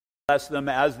bless them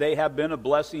as they have been a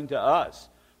blessing to us.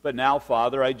 But now,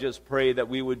 Father, I just pray that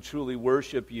we would truly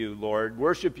worship you, Lord.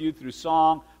 Worship you through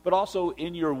song, but also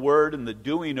in your word and the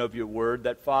doing of your word,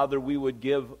 that, Father, we would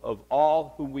give of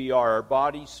all who we are, our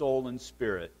body, soul, and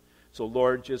spirit. So,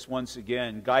 Lord, just once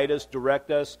again, guide us, direct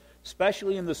us,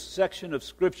 especially in the section of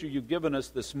Scripture you've given us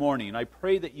this morning. I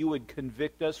pray that you would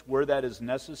convict us where that is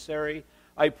necessary.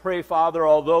 I pray, Father,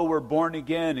 although we're born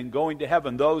again and going to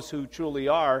heaven, those who truly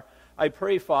are, I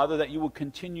pray, Father, that you will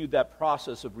continue that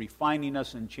process of refining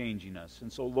us and changing us.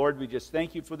 And so, Lord, we just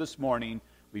thank you for this morning.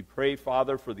 We pray,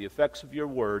 Father, for the effects of your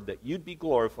word, that you'd be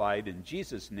glorified. In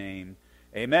Jesus' name,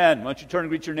 amen. Why don't you turn and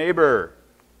greet your neighbor?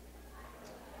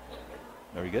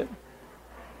 Very good.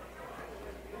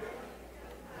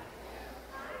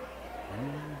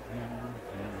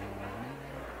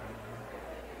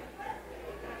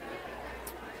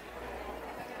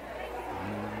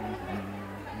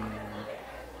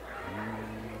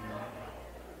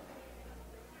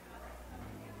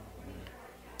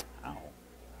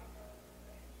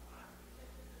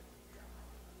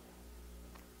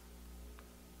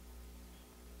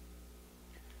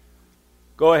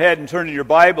 Go ahead and turn in your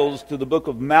Bibles to the book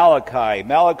of Malachi.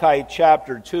 Malachi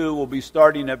chapter 2, we'll be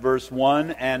starting at verse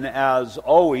 1. And as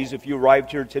always, if you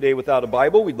arrived here today without a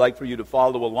Bible, we'd like for you to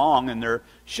follow along. And there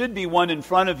should be one in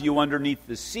front of you underneath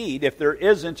the seat. If there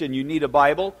isn't and you need a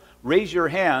Bible, raise your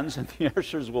hands and the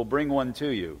ushers will bring one to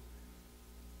you.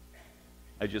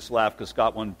 I just laughed because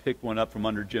Scott picked one up from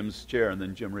under Jim's chair and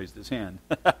then Jim raised his hand.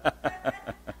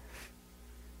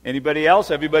 Anybody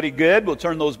else? Everybody good? We'll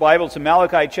turn those Bibles to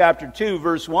Malachi chapter 2,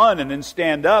 verse 1, and then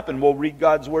stand up and we'll read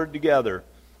God's Word together.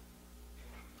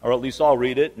 Or at least I'll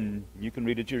read it and you can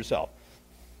read it yourself.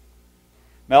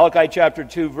 Malachi chapter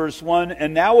 2, verse 1,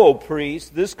 "And now, O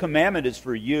priest, this commandment is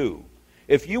for you.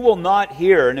 If you will not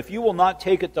hear, and if you will not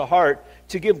take it to heart,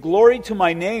 to give glory to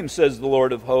my name, says the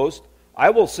Lord of hosts,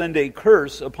 I will send a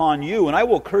curse upon you, and I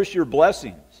will curse your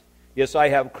blessings. Yes, I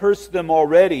have cursed them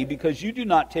already, because you do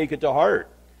not take it to heart.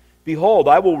 Behold,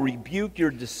 I will rebuke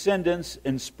your descendants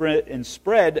and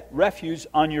spread refuse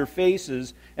on your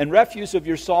faces and refuse of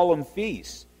your solemn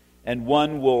feasts, and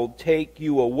one will take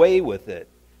you away with it.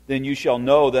 Then you shall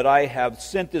know that I have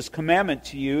sent this commandment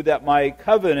to you, that my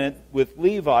covenant with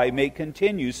Levi may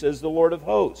continue, says the Lord of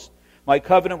hosts. My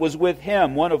covenant was with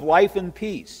him, one of life and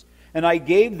peace, and I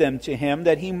gave them to him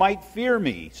that he might fear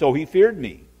me. So he feared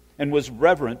me and was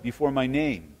reverent before my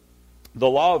name. The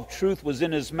law of truth was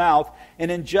in his mouth, and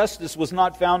injustice was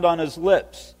not found on his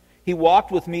lips. He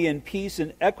walked with me in peace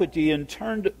and equity, and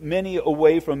turned many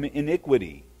away from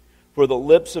iniquity. For the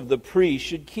lips of the priest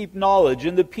should keep knowledge,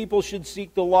 and the people should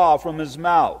seek the law from his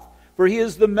mouth. For he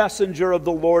is the messenger of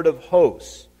the Lord of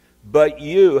hosts. But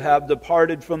you have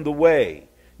departed from the way.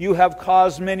 You have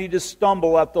caused many to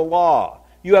stumble at the law.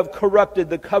 You have corrupted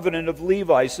the covenant of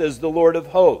Levi, says the Lord of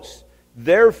hosts.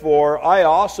 Therefore, I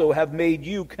also have made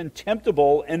you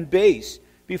contemptible and base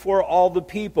before all the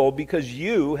people, because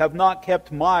you have not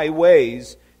kept my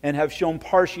ways and have shown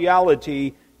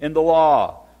partiality in the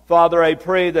law. Father, I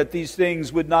pray that these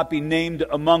things would not be named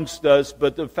amongst us,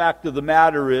 but the fact of the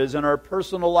matter is, in our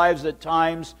personal lives at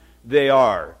times, they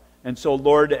are. And so,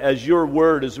 Lord, as your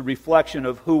word is a reflection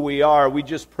of who we are, we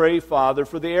just pray, Father,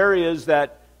 for the areas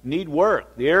that need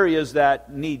work, the areas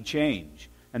that need change.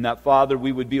 And that, Father,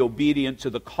 we would be obedient to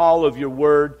the call of your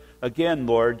word. Again,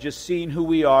 Lord, just seeing who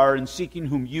we are and seeking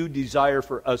whom you desire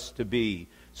for us to be.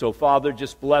 So, Father,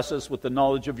 just bless us with the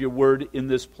knowledge of your word in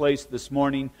this place this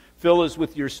morning. Fill us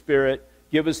with your Spirit.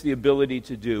 Give us the ability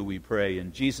to do, we pray.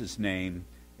 In Jesus' name,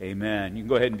 amen. You can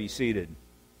go ahead and be seated.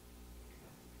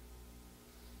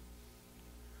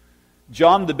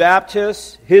 John the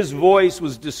Baptist, his voice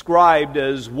was described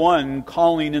as one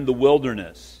calling in the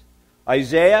wilderness.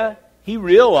 Isaiah, he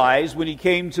realized when he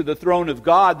came to the throne of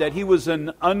God that he was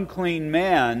an unclean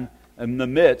man in the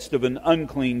midst of an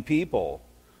unclean people.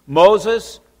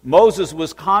 Moses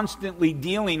was constantly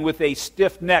dealing with a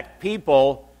stiff-necked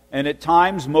people, and at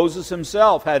times Moses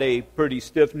himself had a pretty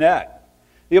stiff neck.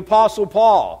 The Apostle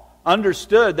Paul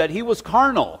understood that he was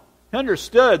carnal. He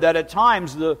understood that at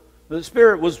times the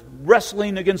Spirit was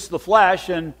wrestling against the flesh,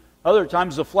 and other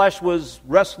times the flesh was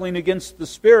wrestling against the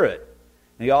Spirit.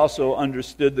 He also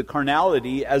understood the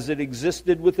carnality as it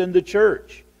existed within the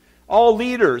church. All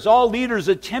leaders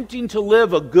attempting to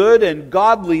live a good and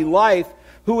godly life,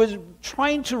 who is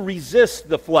trying to resist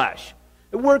the flesh,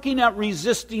 working at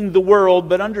resisting the world,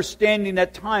 but understanding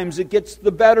at times it gets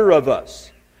the better of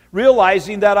us.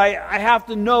 Realizing that I have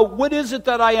to know, what is it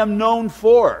that I am known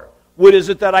for? What is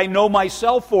it that I know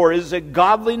myself for? Is it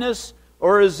godliness,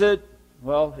 or is it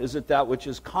that which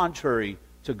is contrary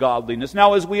to godliness.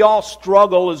 Now, as we all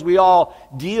struggle, as we all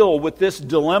deal with this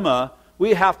dilemma,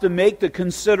 we have to make the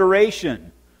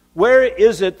consideration, where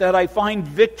is it that I find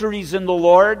victories in the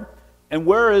Lord, and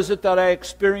where is it that I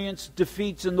experience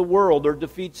defeats in the world or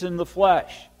defeats in the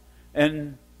flesh?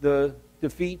 And the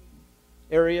defeat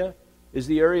area is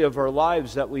the area of our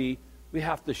lives that we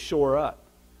have to shore up.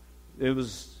 It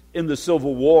was in the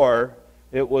Civil War,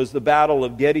 it was the Battle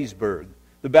of Gettysburg.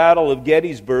 The Battle of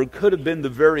Gettysburg could have been the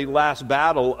very last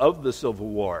battle of the Civil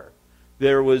War.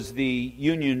 There was the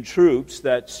Union troops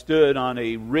that stood on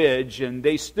a ridge, and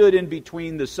they stood in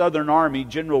between the Southern Army,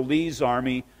 General Lee's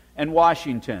army, and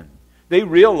Washington. They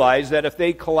realized that if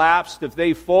they collapsed, if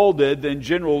they folded, then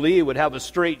General Lee would have a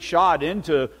straight shot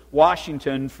into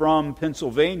Washington from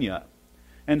Pennsylvania.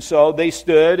 And so they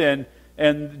stood,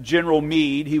 and General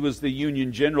Meade, he was the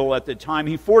Union general at the time,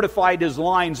 he fortified his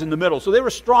lines in the middle. So they were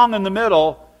strong in the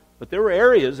middle, but there were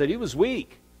areas that he was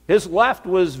weak. His left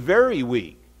was very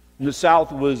weak, and the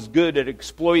South was good at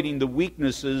exploiting the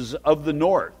weaknesses of the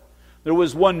North. There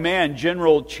was one man,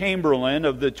 General Chamberlain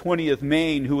of the 20th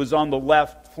Maine, who was on the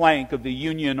left flank of the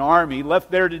Union Army,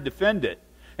 left there to defend it.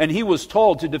 And he was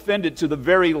told to defend it to the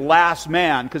very last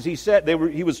man, because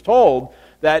he was told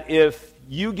that if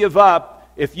you give up,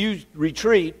 if you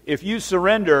retreat, if you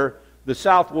surrender, the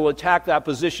South will attack that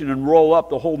position and roll up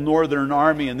the whole Northern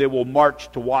Army, and they will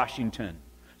march to Washington.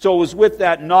 So it was with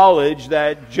that knowledge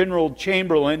that General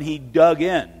Chamberlain, he dug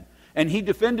in. And he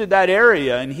defended that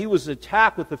area, and he was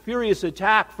attacked with a furious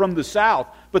attack from the South.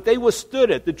 But they withstood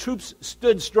it. The troops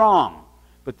stood strong.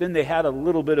 But then they had a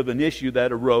little bit of an issue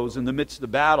that arose in the midst of the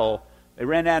battle. They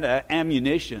ran out of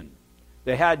ammunition.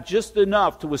 They had just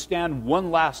enough to withstand one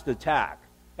last attack.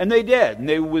 And they did. And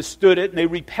they withstood it, and they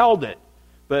repelled it.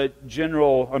 But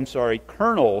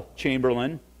Colonel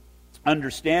Chamberlain,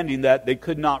 understanding that they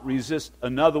could not resist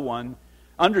another one,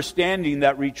 understanding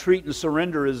that retreat and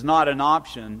surrender is not an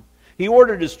option, he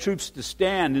ordered his troops to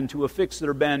stand and to affix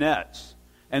their bayonets.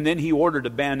 And then he ordered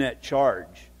a bayonet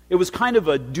charge. It was kind of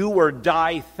a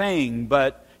do-or-die thing,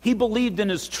 but he believed in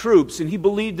his troops and he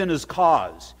believed in his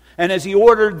cause. And as he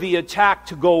ordered the attack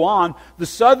to go on, the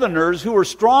Southerners, who were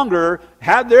stronger,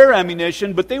 had their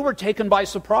ammunition, but they were taken by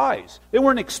surprise. They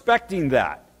weren't expecting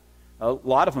that. A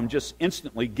lot of them just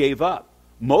instantly gave up.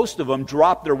 Most of them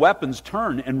dropped their weapons,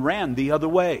 turned, and ran the other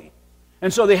way.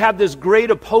 And so they had this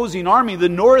great opposing army, the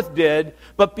North did,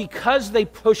 but because they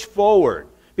pushed forward,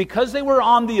 because they were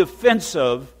on the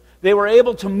offensive, they were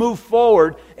able to move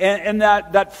forward, and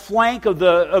that flank of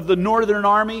the Northern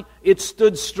Army, it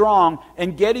stood strong,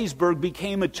 and Gettysburg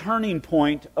became a turning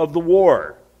point of the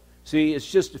war. See,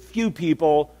 it's just a few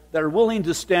people that are willing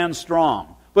to stand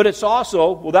strong. But it's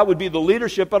also, well, that would be the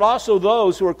leadership, but also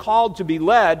those who are called to be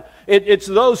led. It's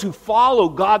those who follow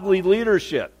godly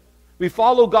leadership. We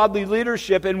follow godly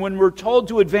leadership, and when we're told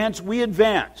to advance, we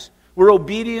advance. We're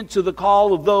obedient to the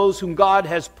call of those whom God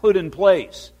has put in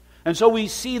place. And so we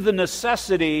see the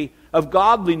necessity of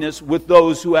godliness with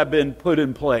those who have been put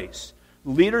in place.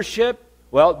 Leadership,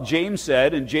 well, James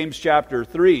said in James chapter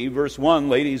 3, verse 1,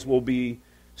 ladies will be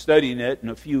studying it in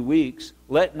a few weeks,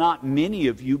 let not many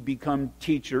of you become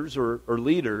teachers or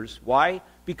leaders. Why?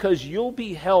 Because you'll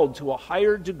be held to a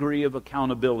higher degree of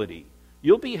accountability.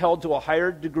 You'll be held to a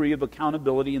higher degree of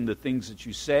accountability in the things that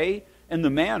you say and the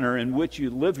manner in which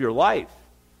you live your life.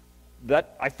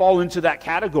 That I fall into that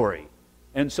category.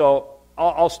 And so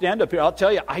I'll stand up here. I'll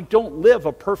tell you, I don't live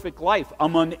a perfect life.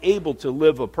 I'm unable to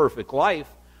live a perfect life.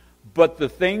 But the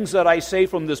things that I say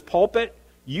from this pulpit,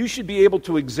 you should be able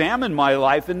to examine my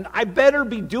life, and I better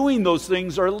be doing those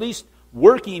things, or at least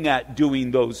working at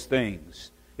doing those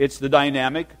things. It's the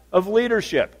dynamic of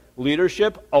leadership.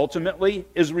 Leadership ultimately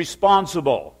is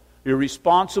responsible. You're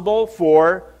responsible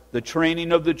for the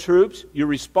training of the troops. You're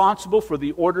responsible for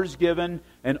the orders given.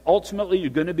 And ultimately, you're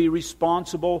going to be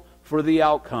responsible for the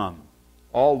outcome.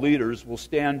 All leaders will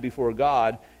stand before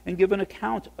God and give an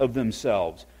account of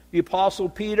themselves. The Apostle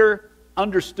Peter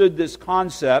understood this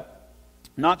concept,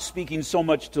 not speaking so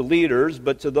much to leaders,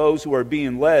 but to those who are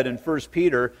being led. In 1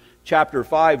 Peter chapter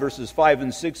 5, verses 5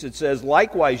 and 6, it says,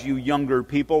 likewise, you younger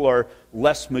people or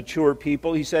less mature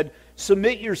people, he said,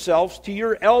 submit yourselves to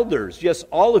your elders. Yes,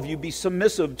 all of you be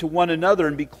submissive to one another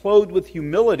and be clothed with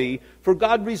humility, for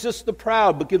God resists the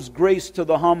proud, but gives grace to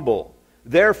the humble.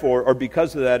 Therefore, or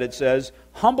because of that, it says,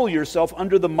 humble yourself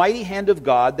under the mighty hand of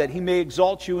God, that he may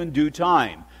exalt you in due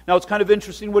time. Now, it's kind of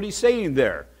interesting what he's saying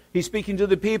there. He's speaking to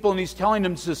the people and he's telling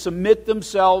them to submit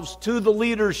themselves to the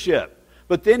leadership.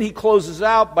 But then he closes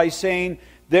out by saying,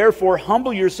 therefore,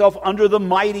 humble yourself under the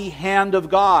mighty hand of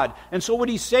God. And so what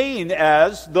he's saying,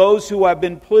 as those who have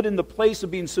been put in the place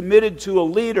of being submitted to a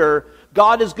leader,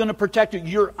 God is going to protect you.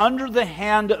 You're under the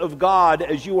hand of God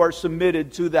as you are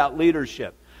submitted to that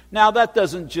leadership. Now, that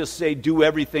doesn't just say do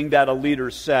everything that a leader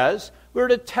says. We're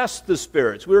to test the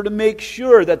spirits. We're to make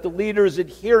sure that the leader is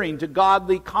adhering to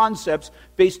godly concepts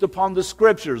based upon the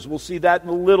Scriptures. We'll see that in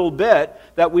a little bit,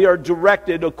 that we are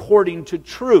directed according to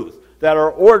truth, that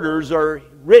our orders are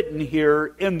written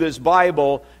here in this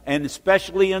Bible, and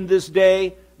especially in this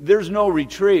day, there's no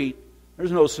retreat,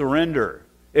 there's no surrender.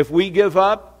 If we give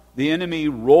up, the enemy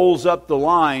rolls up the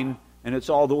line, and it's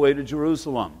all the way to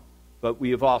Jerusalem. But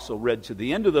we have also read to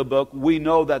the end of the book. We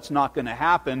know that's not going to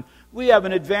happen. We have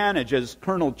an advantage. As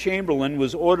Colonel Chamberlain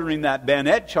was ordering that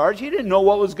bayonet charge, he didn't know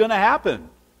what was going to happen.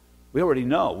 We already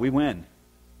know. We win.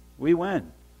 We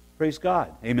win. Praise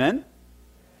God. Amen?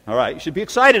 All right. You should be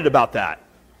excited about that.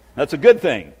 That's a good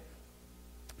thing.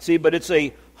 See, but it's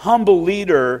a humble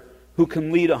leader who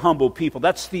can lead a humble people.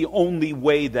 That's the only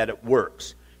way that it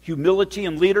works. Humility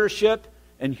in leadership,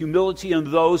 and humility in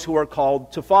those who are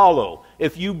called to follow.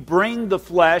 If you bring the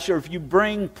flesh, or if you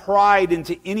bring pride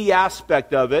into any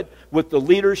aspect of it with the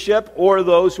leadership or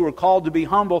those who are called to be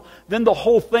humble, then the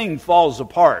whole thing falls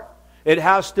apart. It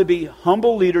has to be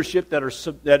humble leadership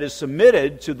that is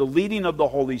submitted to the leading of the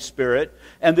Holy Spirit,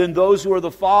 and then those who are the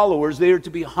followers, they are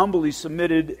to be humbly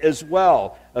submitted as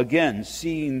well. Again,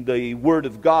 seeing the Word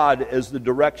of God as the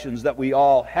directions that we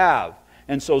all have.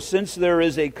 And so since there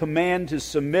is a command to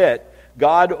submit,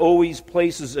 God always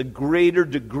places a greater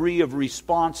degree of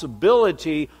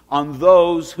responsibility on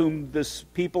those whom this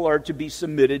people are to be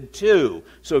submitted to.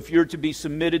 So if you're to be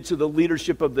submitted to the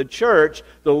leadership of the church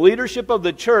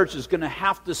is going to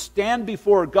have to stand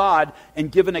before God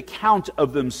and give an account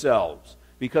of themselves.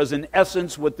 Because in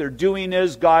essence, what they're doing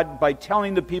is, God, by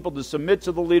telling the people to submit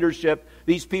to the leadership,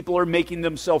 these people are making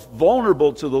themselves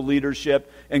vulnerable to the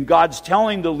leadership. And God's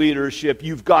telling the leadership,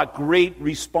 you've got great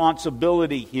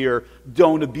responsibility here.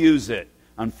 Don't abuse it.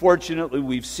 Unfortunately,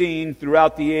 we've seen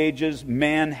throughout the ages,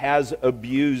 man has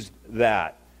abused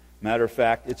that. Matter of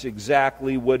fact, it's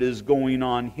exactly what is going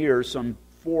on here some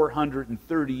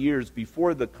 430 years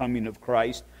before the coming of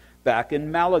Christ, back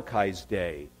in Malachi's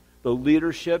day. The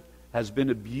leadership has been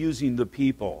abusing the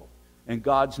people, and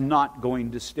God's not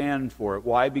going to stand for it.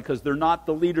 Why? Because they're not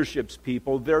the leadership's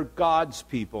people, they're God's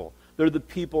people. They're the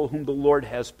people whom the Lord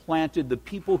has planted, the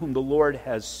people whom the Lord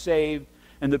has saved,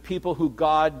 and the people who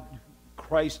God,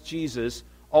 Christ Jesus,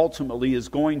 ultimately is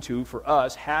going to, for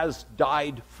us, has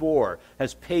died for,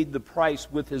 has paid the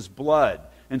price with His blood.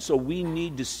 And so we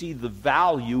need to see the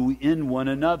value in one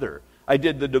another. I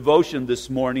did the devotion this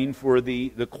morning for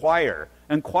the choir.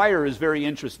 And choir is very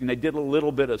interesting. I did a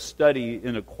little bit of study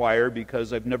in a choir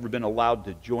because I've never been allowed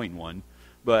to join one.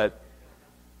 But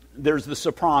there's the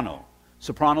soprano.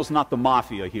 Soprano's not the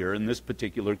mafia here in this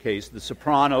particular case. The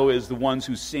soprano is the ones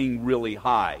who sing really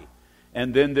high.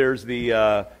 And then there's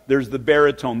the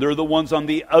baritone. They're the ones on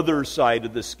the other side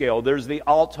of the scale. There's the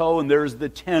alto and there's the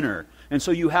tenor. And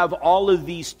so you have all of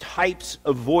these types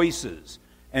of voices.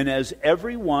 And as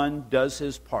everyone does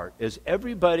his part, as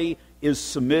everybody is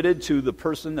submitted to the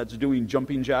person that's doing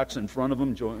jumping jacks in front of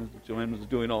them, Joanne was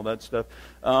doing all that stuff,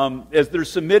 as they're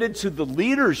submitted to the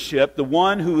leadership, the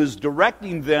one who is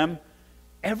directing them,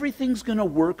 everything's going to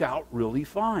work out really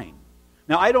fine.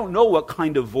 Now, I don't know what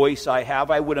kind of voice I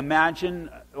have. I would imagine,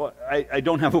 I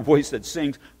don't have a voice that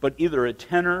sings, but either a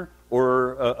tenor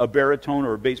or a baritone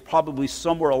or a bass, probably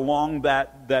somewhere along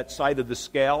that side of the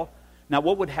scale. Now,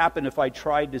 what would happen if I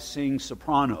tried to sing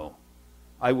soprano?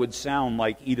 I would sound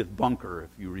like Edith Bunker, if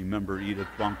you remember Edith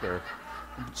Bunker.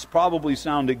 It's probably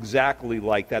sound exactly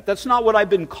like that. That's not what I've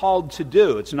been called to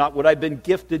do. It's not what I've been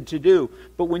gifted to do.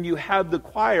 But when you have the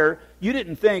choir, you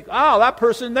didn't think, oh, that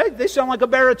person, they sound like a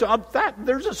baritone.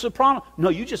 There's a soprano. No,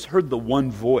 you just heard the one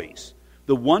voice.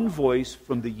 The one voice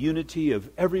from the unity of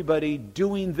everybody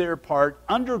doing their part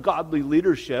under godly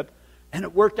leadership. And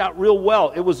it worked out real well.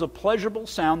 It was a pleasurable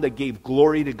sound that gave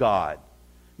glory to God.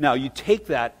 Now, you take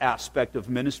that aspect of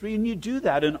ministry and you do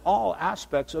that in all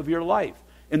aspects of your life.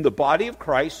 In the body of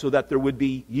Christ, so that there would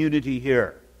be unity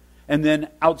here. And then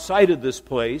outside of this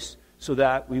place, so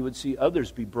that we would see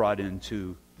others be brought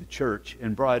into the church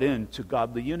and brought into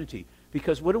godly unity.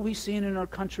 Because what are we seeing in our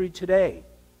country today?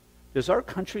 Does our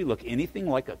country look anything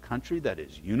like a country that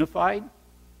is unified?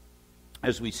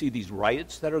 As we see these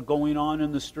riots that are going on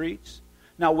in the streets.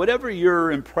 Now, whatever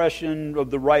your impression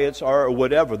of the riots are or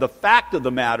whatever, the fact of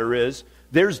the matter is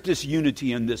there's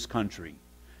disunity in this country.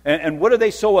 And what are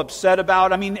they so upset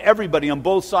about? I mean, everybody on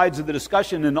both sides of the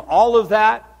discussion and all of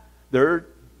that, they're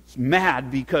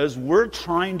mad because we're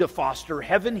trying to foster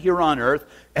heaven here on earth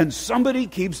and somebody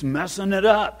keeps messing it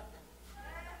up.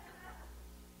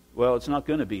 Well, it's not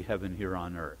going to be heaven here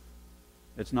on earth.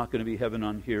 It's not going to be heaven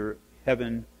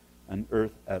and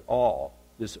earth at all.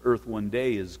 This earth one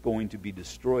day is going to be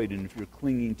destroyed, and if you're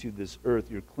clinging to this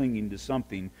earth, you're clinging to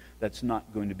something that's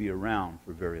not going to be around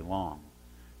for very long.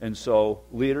 And so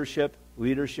leadership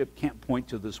can't point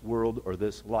to this world or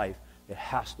this life. It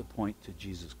has to point to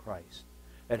Jesus Christ.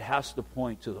 It has to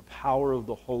point to the power of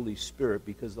the Holy Spirit,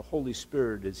 because the Holy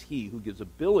Spirit is He who gives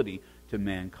ability to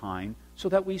mankind so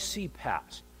that we see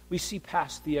past. We see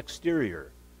past the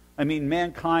exterior. I mean,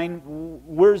 mankind,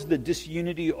 where's the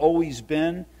disunity always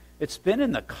been? It's been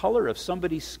in the color of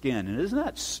somebody's skin. And isn't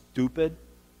that stupid?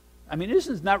 I mean,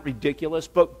 isn't that ridiculous?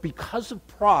 But because of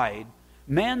pride,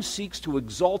 man seeks to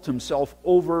exalt himself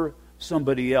over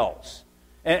somebody else.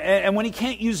 And when he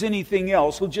can't use anything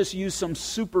else, he'll just use some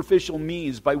superficial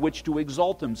means by which to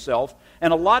exalt himself.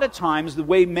 And a lot of times, the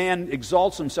way man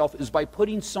exalts himself is by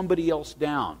putting somebody else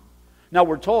down. Now,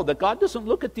 we're told that God doesn't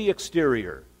look at the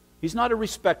exterior. He's not a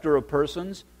respecter of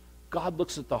persons. God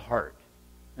looks at the heart.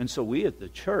 And so we at the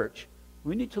church,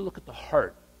 we need to look at the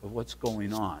heart of what's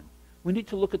going on. We need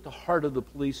to look at the heart of the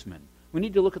policeman. We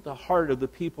need to look at the heart of the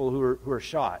people who are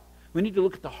shot. We need to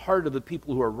look at the heart of the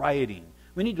people who are rioting.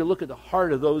 We need to look at the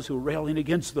heart of those who are railing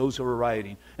against those who are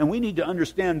rioting. And we need to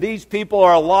understand these people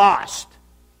are lost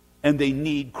and they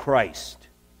need Christ.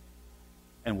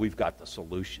 And we've got the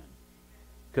solution.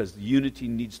 Because the unity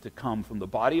needs to come from the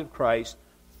body of Christ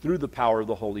through the power of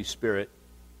the Holy Spirit,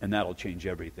 and that'll change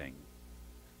everything.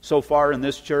 So far in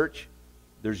this church,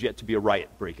 there's yet to be a riot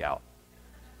break out.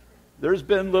 There's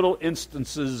been little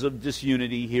instances of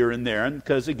disunity here and there,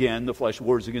 because again, the flesh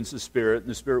wars against the Spirit, and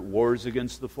the Spirit wars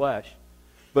against the flesh.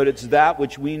 But it's that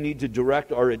which we need to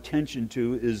direct our attention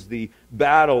to, is the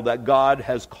battle that God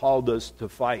has called us to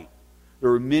fight.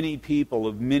 There are many people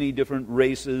of many different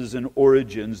races and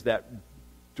origins that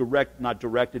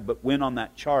went on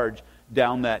that charge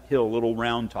down that hill. Little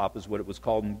Round Top is what it was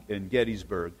called in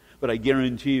Gettysburg. But I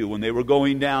guarantee you, when they were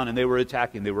going down and they were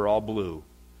attacking, they were all blue.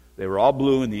 They were all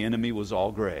blue and the enemy was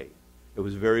all gray. It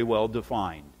was very well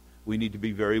defined. We need to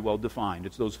be very well defined.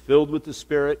 It's those filled with the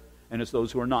Spirit, and it's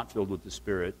those who are not filled with the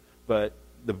Spirit. But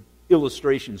the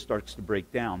illustration starts to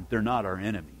break down. They're not our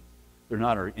enemy. They're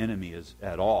not our enemy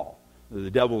at all. The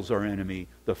devil's our enemy,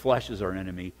 the flesh is our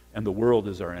enemy, and the world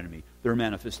is our enemy. There are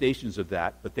manifestations of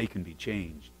that, but they can be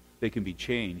changed. They can be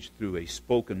changed through a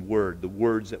spoken word, the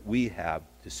words that we have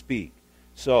to speak.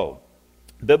 So,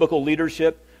 biblical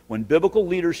leadership, when biblical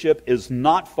leadership is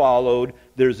not followed,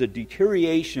 there's a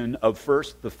deterioration of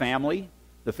first the family.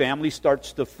 The family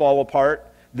starts to fall apart.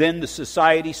 Then the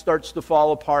society starts to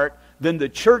fall apart. Then the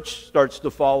church starts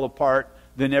to fall apart.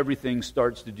 Then everything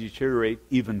starts to deteriorate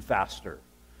even faster.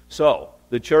 So,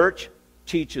 the church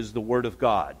teaches the Word of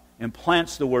God,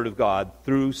 implants the Word of God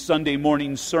through Sunday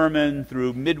morning sermon,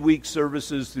 through midweek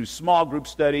services, through small group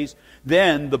studies.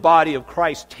 Then the body of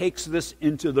Christ takes this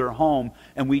into their home,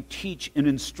 and we teach and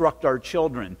instruct our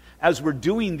children. As we're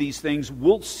doing these things,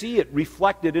 we'll see it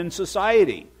reflected in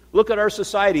society. Look at our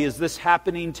society. Is this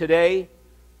happening today?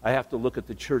 I have to look at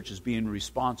the church as being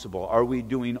responsible. Are we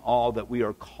doing all that we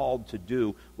are called to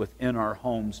do within our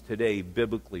homes today,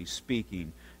 biblically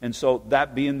speaking? And so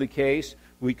that being the case,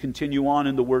 we continue on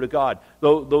in the Word of God.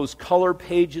 Those color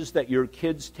pages that your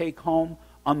kids take home,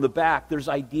 on the back, there's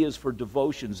ideas for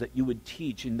devotions that you would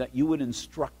teach and that you would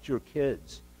instruct your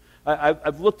kids.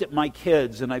 I've looked at my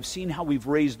kids, and I've seen how we've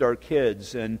raised our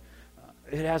kids, and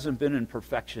it hasn't been in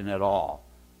perfection at all.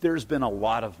 There's been a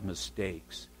lot of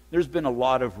mistakes. There's been a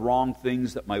lot of wrong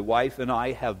things that my wife and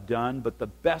I have done, but the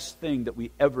best thing that we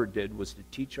ever did was to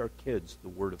teach our kids the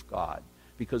Word of God,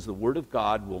 because the Word of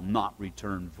God will not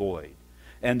return void.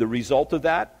 And the result of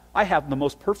that, I have the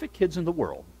most perfect kids in the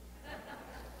world.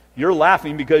 You're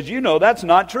laughing because you know that's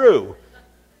not true.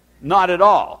 Not at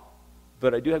all.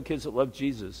 But I do have kids that love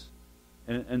Jesus.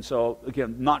 And so,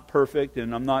 again, not perfect,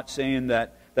 and I'm not saying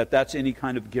that that's any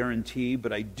kind of guarantee,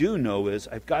 but I do know is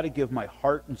I've got to give my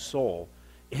heart and soul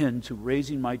into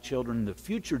raising my children in the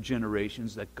future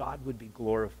generations that God would be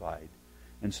glorified.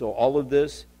 And so all of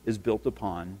this is built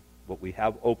upon what we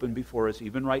have open before us,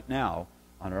 even right now,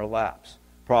 on our laps.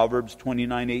 Proverbs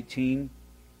 29:18,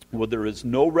 where there is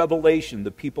no revelation,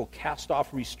 the people cast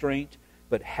off restraint,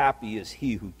 but happy is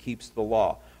he who keeps the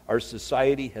law. Our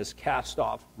society has cast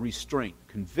off restraint,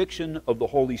 conviction of the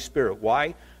Holy Spirit.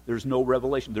 Why? There's no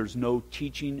revelation. There's no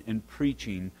teaching and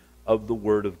preaching of the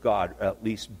Word of God, at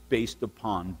least based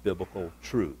upon biblical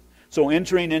truth. So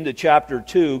entering into chapter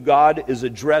 2, God is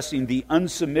addressing the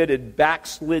unsubmitted,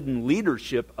 backslidden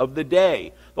leadership of the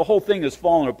day. The whole thing has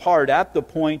fallen apart at the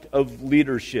point of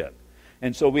leadership.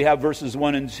 And so we have verses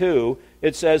 1 and 2.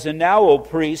 It says, "And now, O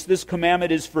priest, this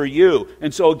commandment is for you."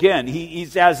 And so again,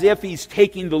 he's as if he's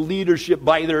taking the leadership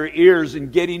by their ears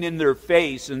and getting in their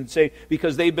face and say,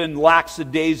 because they've been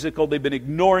lackadaisical, they've been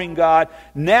ignoring God.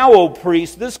 "Now, O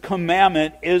priest, this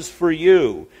commandment is for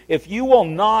you. If you will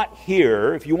not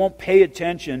hear, if you won't pay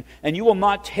attention, and you will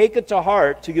not take it to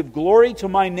heart to give glory to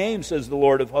my name, says the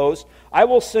Lord of hosts, I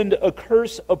will send a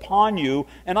curse upon you,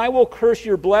 and I will curse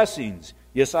your blessings.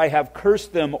 Yes, I have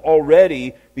cursed them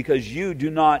already because you do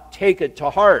not take it to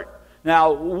heart."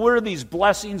 Now, what are these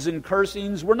blessings and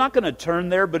cursings? We're not going to turn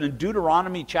there, but in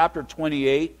Deuteronomy chapter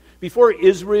 28, before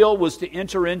Israel was to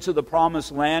enter into the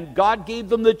promised land, God gave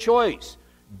them the choice.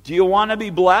 Do you want to be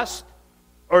blessed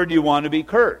or do you want to be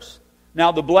cursed?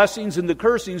 Now, the blessings and the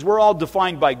cursings were all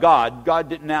defined by God. God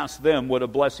didn't ask them what a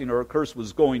blessing or a curse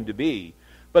was going to be.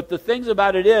 But the things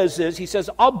about it is he says,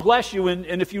 I'll bless you.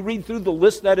 And if you read through the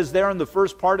list that is there in the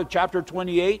first part of chapter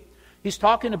 28, he's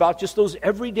talking about just those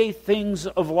everyday things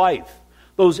of life.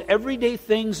 Those everyday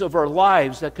things of our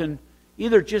lives that can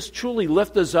either just truly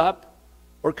lift us up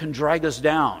or can drag us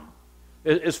down.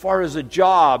 As far as a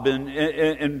job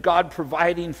and God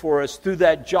providing for us through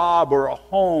that job, or a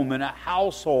home and a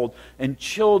household and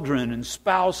children and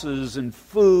spouses and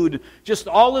food, just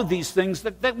all of these things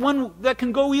that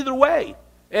can go either way.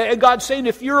 And God's saying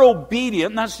if you're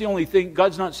obedient, and that's the only thing,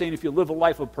 God's not saying if you live a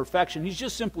life of perfection. He's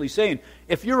just simply saying,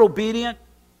 if you're obedient,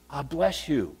 I'll bless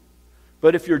you.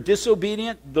 But if you're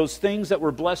disobedient, those things that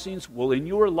were blessings, well, in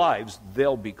your lives,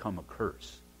 they'll become a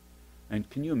curse. And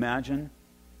can you imagine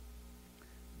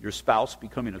your spouse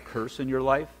becoming a curse in your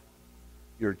life?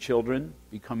 Your children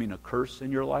becoming a curse in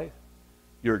your life?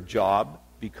 Your job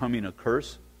becoming a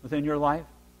curse within your life?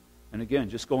 And again,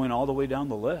 just going all the way down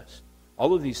the list.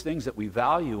 All of these things that we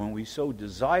value and we so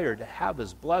desire to have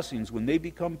as blessings, when they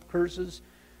become curses,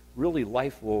 really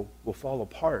life will fall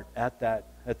apart at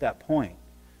that point.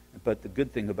 But the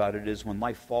good thing about it is when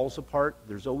life falls apart,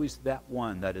 there's always that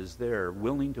one that is there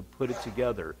willing to put it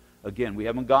together. Again, we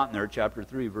haven't gotten there. Chapter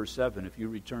 3, verse 7, "If you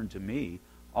return to me,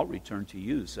 I'll return to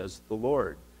you, says the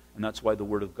Lord." And that's why the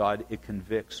Word of God, it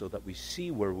convicts so that we see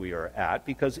where we are at,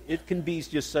 because it can be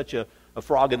just such a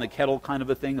frog in the kettle kind of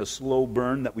a thing, a slow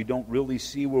burn that we don't really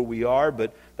see where we are,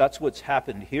 but that's what's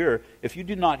happened here. If you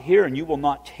do not hear and you will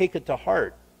not take it to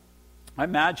heart, I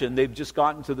imagine they've just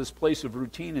gotten to this place of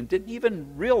routine and didn't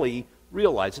even really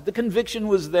realize it. The conviction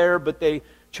was there, but they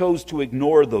chose to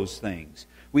ignore those things.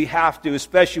 We have to,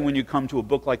 especially when you come to a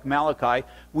book like Malachi,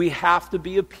 we have to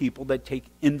be a people that take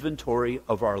inventory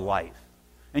of our life.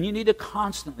 And you need to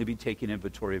constantly be taking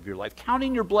inventory of your life,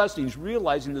 counting your blessings,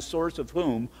 realizing the source of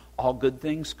whom all good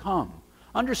things come.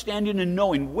 Understanding and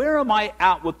knowing, where am I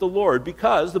at with the Lord?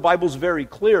 Because the Bible's very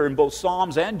clear in both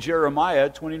Psalms and Jeremiah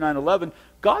 29:11,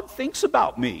 God thinks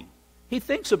about me. He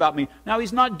thinks about me. Now,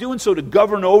 He's not doing so to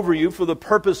govern over you for the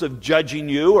purpose of judging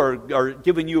you or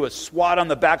giving you a swat on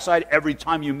the backside every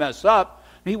time you mess up.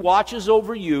 He watches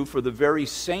over you for the very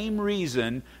same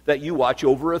reason that you watch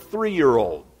over a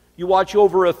 3-year-old. You watch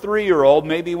over a 3-year-old,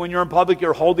 maybe when you're in public,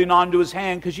 you're holding on to his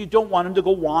hand because you don't want him to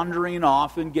go wandering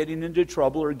off and getting into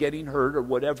trouble or getting hurt or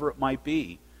whatever it might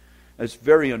be. It's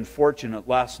very unfortunate.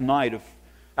 Last night,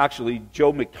 actually,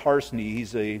 Joe McTarsney,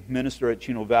 he's a minister at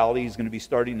Chino Valley. He's going to be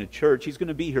starting a church. He's going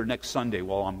to be here next Sunday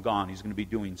while I'm gone. He's going to be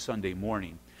doing Sunday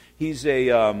morning. He's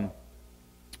a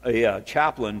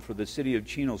chaplain for the city of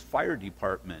Chino's fire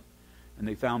department, and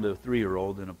they found a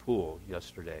 3-year-old in a pool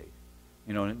yesterday.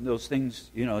 You know, and those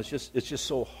things, you know, it's just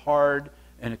so hard,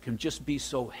 and it can just be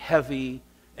so heavy.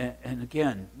 And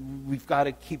again, we've got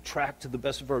to keep track to the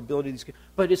best of our abilities.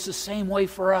 But it's the same way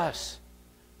for us.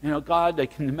 You know, God, I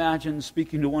can imagine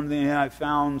speaking to one of them, I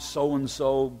found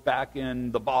so-and-so back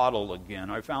in the bottle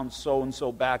again. I found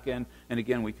so-and-so back in, and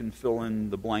again, we can fill in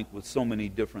the blank with so many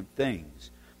different things.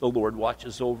 The Lord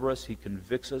watches over us, He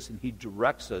convicts us, and He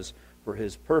directs us for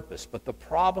His purpose. But the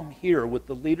problem here with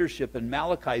the leadership in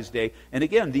Malachi's day, and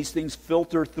again, these things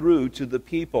filter through to the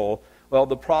people, well,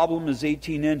 the problem is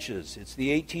 18 inches. It's the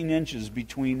 18 inches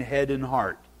between head and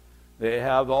heart. They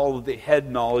have all of the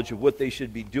head knowledge of what they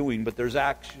should be doing, but there's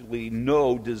actually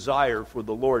no desire for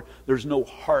the Lord. There's no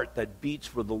heart that beats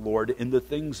for the Lord in the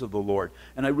things of the Lord.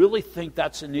 And I really think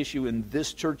that's an issue in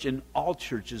this church and all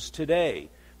churches today.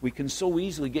 We can so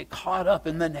easily get caught up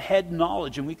in the head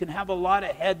knowledge, and we can have a lot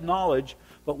of head knowledge,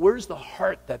 but where's the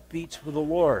heart that beats for the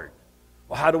Lord?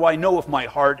 Well, how do I know if my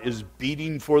heart is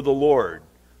beating for the Lord?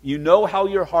 You know how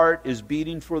your heart is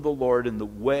beating for the Lord in the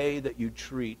way that you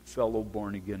treat fellow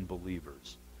born-again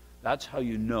believers. That's how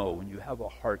you know when you have a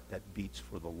heart that beats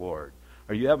for the Lord.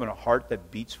 Are you having a heart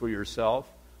that beats for yourself?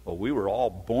 Well, we were all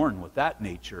born with that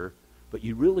nature. But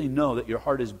you really know that your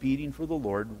heart is beating for the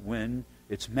Lord when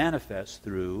it's manifest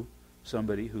through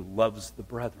somebody who loves the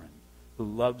brethren, who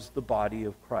loves the body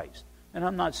of Christ. And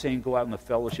I'm not saying go out in the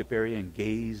fellowship area and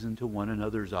gaze into one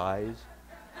another's eyes.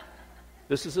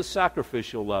 This is a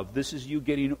sacrificial love. This is you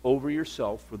getting over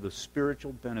yourself for the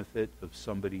spiritual benefit of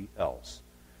somebody else.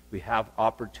 We have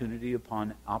opportunity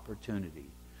upon opportunity.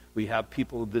 We have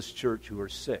people of this church who are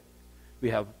sick. We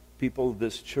have people of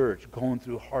this church going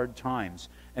through hard times.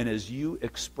 And as you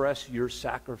express your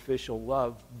sacrificial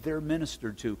love, they're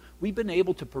ministered to. We've been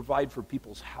able to provide for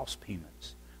people's house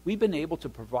payments. We've been able to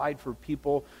provide for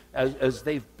people as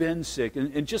they've been sick.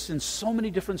 And just in so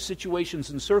many different situations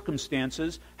and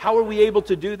circumstances, how are we able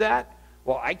to do that?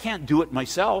 Well, I can't do it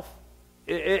myself.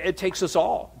 It takes us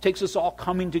all. It takes us all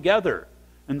coming together.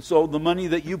 And so the money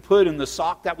that you put in the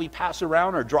sock that we pass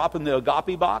around or drop in the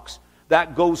agape box,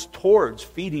 that goes towards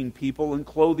feeding people and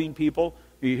clothing people.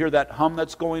 You hear that hum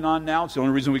that's going on now? It's the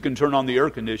only reason we can turn on the air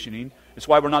conditioning. It's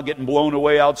why we're not getting blown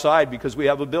away outside, because we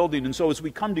have a building. And so as we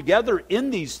come together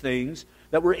in these things,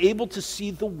 that we're able to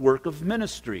see the work of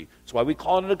ministry. That's why we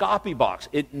call it an agape box.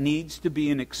 It needs to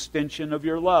be an extension of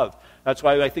your love. That's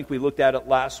why I think we looked at it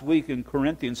last week in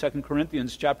Corinthians, 2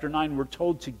 Corinthians chapter 9. We're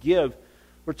told to give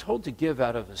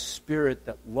out of a spirit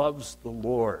that loves the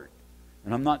Lord.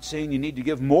 And I'm not saying you need to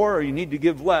give more or you need to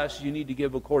give less. You need to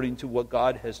give according to what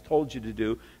God has told you to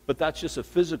do. But that's just a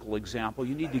physical example.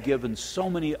 You need to give in so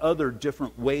many other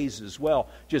different ways as well.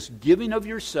 Just giving of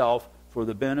yourself for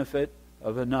the benefit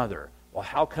of another. Well,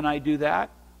 how can I do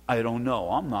that? I don't know.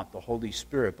 I'm not the Holy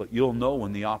Spirit, but you'll know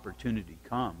when the opportunity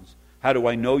comes. How do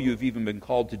I know you've even been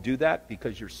called to do that?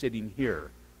 Because you're sitting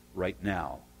here right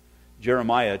now.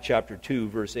 Jeremiah chapter 2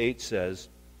 verse 8 says,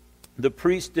 "The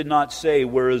priest did not say,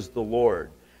 'Where is the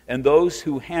Lord?' And those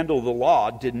who handle the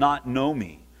law did not know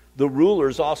me. The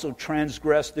rulers also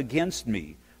transgressed against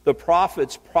me. The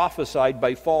prophets prophesied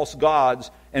by false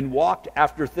gods and walked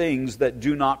after things that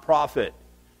do not profit."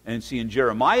 And see, in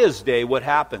Jeremiah's day, what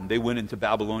happened? They went into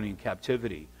Babylonian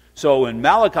captivity. So in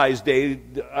Malachi's day,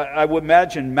 I would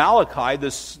imagine Malachi,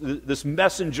 this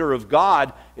messenger of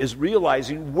God, is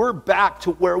realizing we're back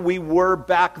to where we were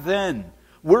back then.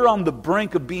 We're on the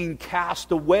brink of being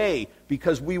cast away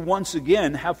because we once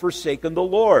again have forsaken the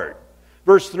Lord.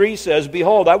 Verse 3 says,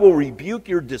 "Behold, I will rebuke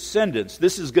your descendants."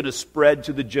 This is going to spread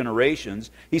to the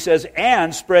generations. He says,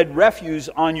 "And spread refuse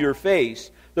on your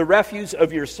face, the refuse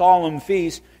of your solemn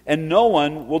feast, and no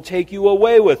one will take you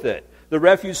away with it." The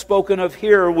refuse spoken of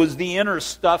here was the inner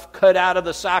stuff cut out of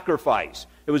the sacrifice.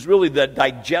 It was really the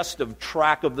digestive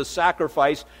tract of the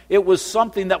sacrifice. It was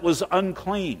something that was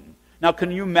unclean. Now,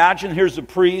 can you imagine, here's a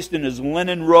priest in his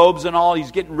linen robes and all.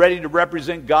 He's getting ready to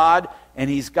represent God, and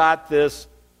he's got this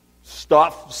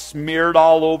stuff smeared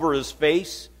all over his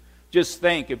face. Just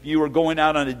think, if you were going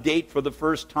out on a date for the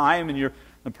first time, and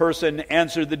the person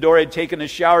answered the door, had taken a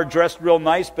shower, dressed real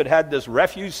nice, but had this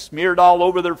refuse smeared all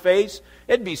over their face,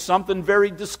 it'd be something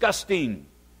very disgusting.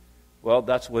 Well,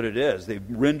 that's what it is. They've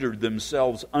rendered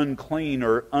themselves unclean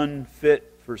or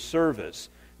unfit for service.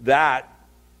 That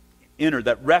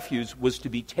refuse was to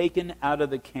be taken out of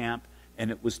the camp,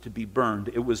 and it was to be burned.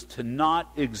 It was to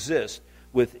not exist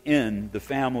within the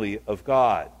family of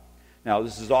God. Now,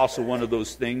 this is also one of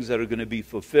those things that are going to be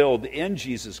fulfilled in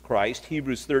Jesus Christ.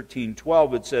 Hebrews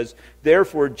 13:12, it says,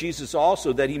 "Therefore Jesus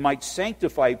also, that he might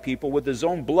sanctify people with his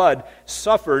own blood,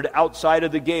 suffered outside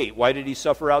of the gate." Why did he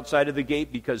suffer outside of the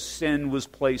gate? Because sin was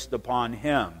placed upon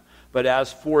him. But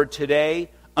as for today,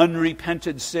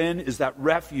 unrepented sin is that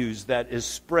refuse that is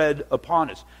spread upon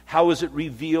us. How is it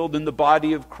revealed in the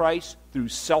body of Christ? Through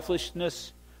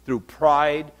selfishness, through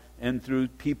pride, and through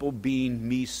people being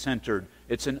me-centered.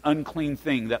 It's an unclean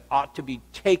thing that ought to be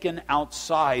taken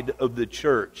outside of the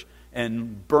church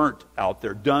and burnt out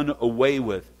there, done away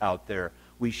with out there.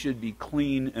 We should be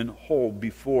clean and whole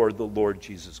before the Lord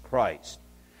Jesus Christ.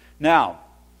 Now,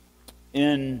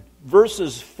 in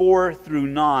verses 4 through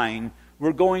 9,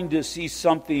 we're going to see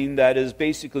something that is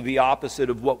basically the opposite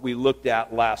of what we looked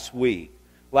at last week.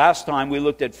 Last time we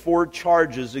looked at 4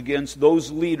 charges against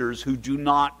those leaders who do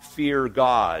not fear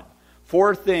God.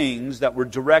 4 things that were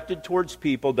directed towards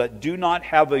people that do not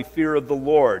have a fear of the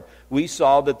Lord. We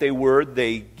saw that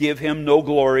they give him no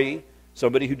glory.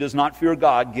 Somebody who does not fear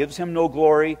God gives him no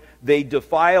glory. They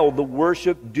defile the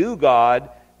worship due God.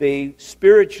 They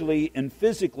spiritually and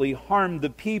physically harm the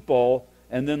people.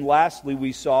 And then lastly,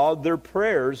 we saw their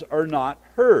prayers are not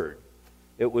heard.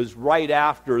 It was right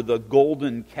after the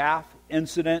golden calf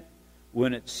incident,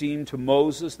 when it seemed to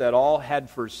Moses that all had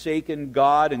forsaken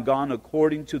God and gone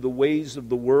according to the ways of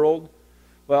the world.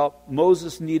 Well,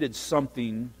 Moses needed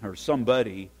something or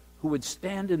somebody who would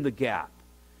stand in the gap.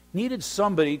 needed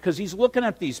somebody, because he's looking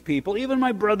at these people. Even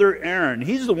my brother Aaron,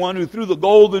 he's the one who threw the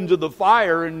gold into the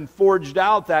fire and forged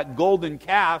out that golden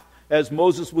calf as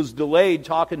Moses was delayed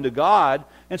talking to God.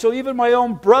 And so even my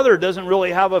own brother doesn't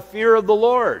really have a fear of the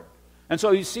Lord. And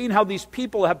so he's seen how these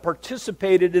people have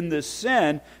participated in this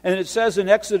sin. And it says in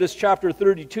Exodus chapter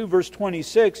 32, verse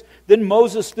 26, "Then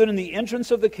Moses stood in the entrance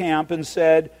of the camp and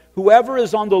said, 'Whoever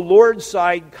is on the Lord's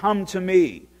side, come to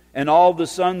me.' And all the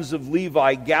sons of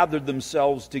Levi gathered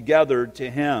themselves together to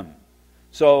him."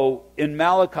 So in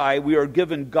Malachi, we are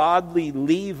given godly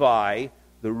Levi,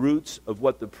 the roots of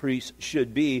what the priests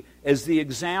should be, as the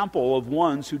example of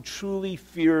ones who truly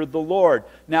fear the Lord.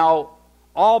 Now,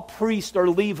 all priests are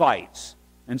Levites,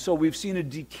 and so we've seen a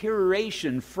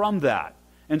deterioration from that.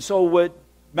 And so what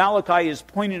Malachi is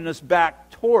pointing us back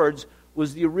towards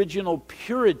was the original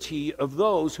purity of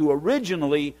those who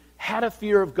originally had a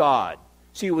fear of God.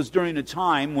 See, it was during a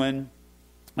time when,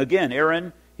 again,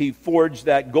 Aaron, he forged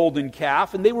that golden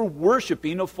calf, and they were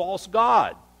worshiping a false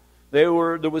god. There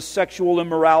was sexual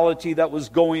immorality that was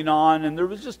going on, and there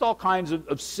was just all kinds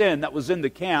of sin that was in the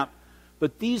camp.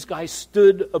 But these guys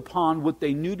stood upon what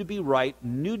they knew to be right,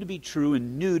 knew to be true,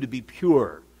 and knew to be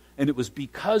pure. And it was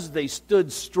because they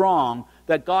stood strong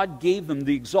that God gave them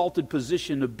the exalted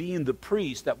position of being the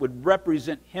priest that would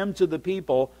represent Him to the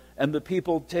people and the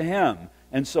people to Him.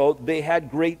 And so they had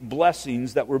great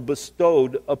blessings that were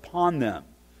bestowed upon them.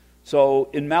 So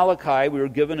in Malachi, we were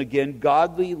given again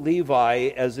godly Levi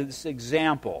as its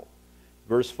example.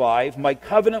 Verse 5, "My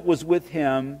covenant was with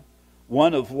him,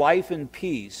 one of life and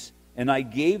peace, and I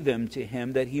gave them to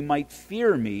him that he might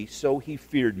fear me, so he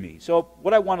feared me." So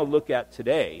what I want to look at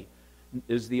today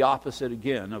is the opposite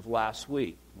again of last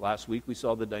week. Last week we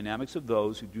saw the dynamics of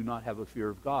those who do not have a fear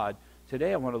of God.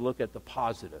 Today I want to look at the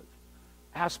positive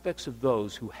aspects of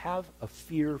those who have a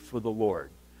fear for the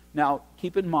Lord. Now,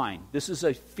 keep in mind, this is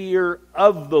a fear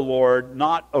of the Lord,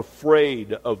 not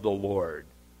afraid of the Lord.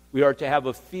 We are to have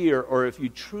a fear, or if you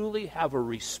truly have a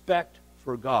respect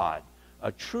for God,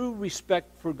 a true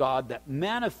respect for God that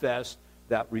manifests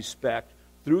that respect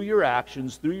through your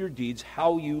actions, through your deeds,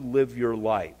 how you live your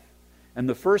life. And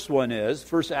the first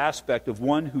aspect of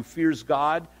one who fears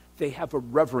God, they have a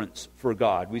reverence for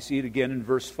God. We see it again in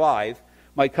verse 5.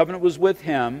 "My covenant was with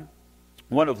him,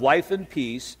 one of life and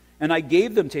peace, and I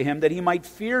gave them to him that he might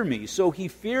fear me. So he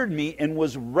feared me and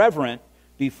was reverent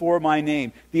before my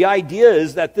name." The idea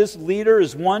is that this leader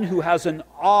is one who has an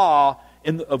awe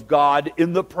of God,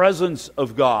 in the presence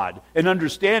of God, and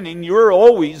understanding you're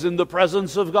always in the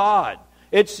presence of God.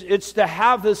 It's to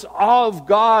have this awe of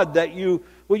God that you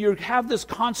have this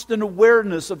constant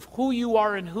awareness of who you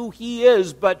are and who He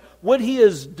is, but what He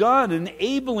has done,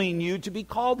 enabling you to be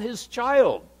called His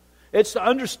child. It's to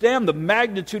understand the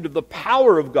magnitude of the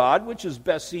power of God, which is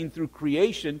best seen through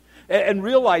creation, and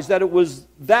realize that it was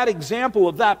that example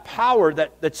of that power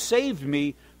that saved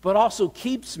me, but also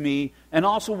keeps me and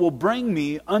also will bring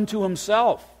me unto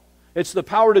Himself. It's the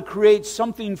power to create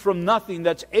something from nothing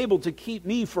that's able to keep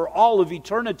me for all of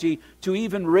eternity, to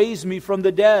even raise me from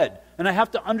the dead. And I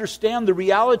have to understand the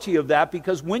reality of that,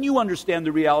 because when you understand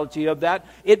the reality of that,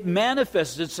 it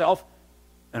manifests itself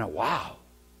in a wow,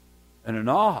 in an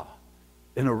awe,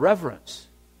 in a reverence.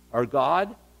 Our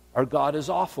God is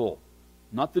awful.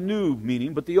 Not the new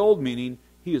meaning, but the old meaning.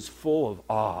 He is full of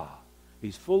awe.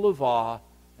 He's full of awe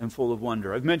and full of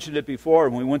wonder. I've mentioned it before.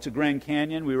 When we went to Grand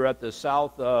Canyon, we were at the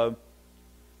south wall.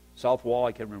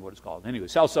 I can't remember what it's called. Anyway,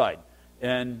 south side.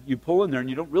 And you pull in there and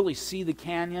you don't really see the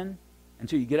canyon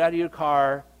until you get out of your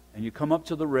car and you come up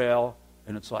to the rail,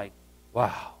 and it's like,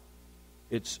 wow,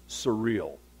 it's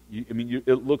surreal.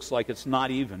 It looks like it's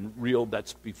not even real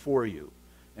that's before you.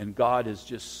 And God is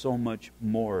just so much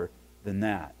more than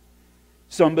that.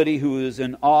 Somebody who is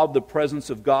in awe of the presence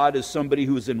of God is somebody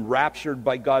who is enraptured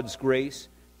by God's grace,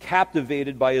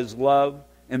 captivated by His love,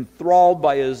 enthralled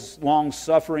by His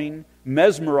long-suffering,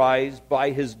 mesmerized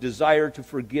by His desire to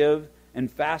forgive, and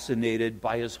fascinated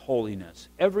by His holiness.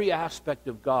 Every aspect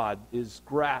of God is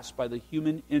grasped by the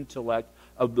human intellect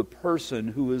of the person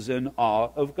who is in awe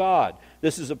of God.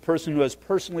 This is a person who has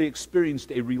personally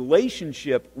experienced a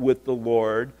relationship with the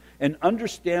Lord and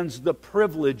understands the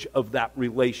privilege of that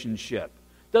relationship.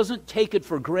 Doesn't take it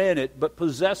for granted, but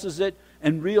possesses it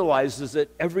and realizes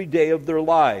it every day of their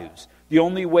lives. The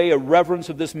only way a reverence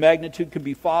of this magnitude can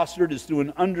be fostered is through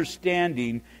an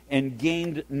understanding and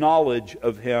gained knowledge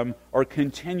of Him, or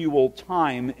continual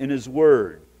time in His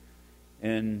Word.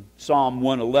 In Psalm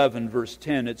 111, verse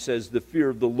 10, it says, "The fear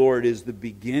of the Lord is the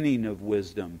beginning of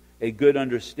wisdom. A good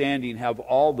understanding have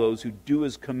all those who do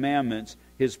His commandments.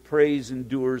 His praise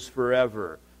endures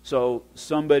forever." So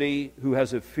somebody who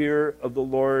has a fear of the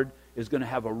Lord is going to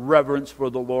have a reverence for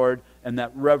the Lord, and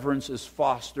that reverence is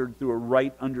fostered through a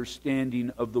right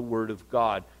understanding of the Word of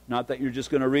God. Not that you're just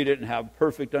going to read it and have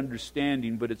perfect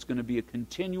understanding, but it's going to be a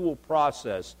continual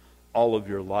process all of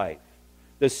your life.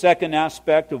 The second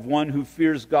aspect of one who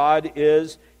fears God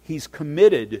is he's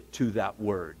committed to that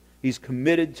Word. He's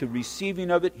committed to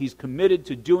receiving of it. He's committed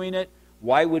to doing it.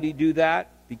 Why would he do that?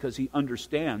 Because he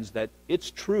understands that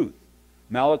it's truth.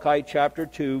 Malachi chapter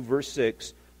 2, verse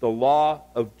 6, the law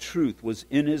of truth was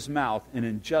in his mouth, and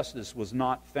injustice was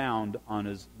not found on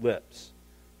his lips.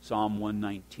 Psalm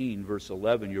 119, verse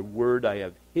 11, your word I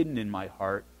have hidden in my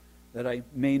heart, that I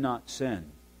may not sin.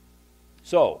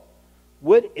 So,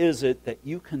 what is it that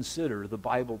you consider the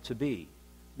Bible to be?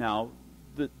 Now,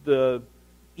 the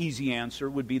easy answer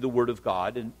would be the Word of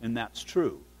God, and that's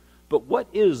true. But what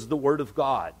is the Word of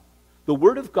God? The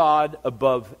Word of God,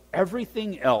 above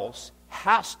everything else,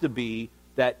 has to be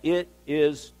that it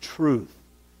is truth.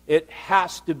 It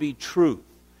has to be truth.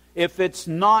 If it's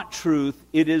not truth,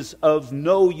 it is of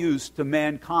no use to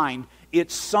mankind.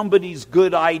 It's somebody's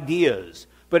good ideas.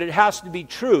 But it has to be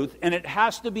truth, and it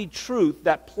has to be truth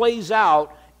that plays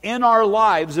out in our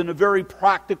lives in a very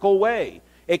practical way.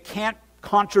 It can't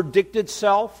contradict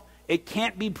itself. It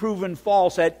can't be proven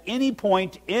false at any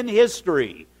point in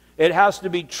history. It has to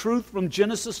be truth from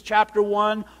Genesis chapter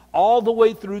 1 all the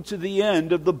way through to the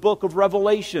end of the book of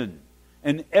Revelation.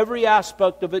 And every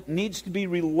aspect of it needs to be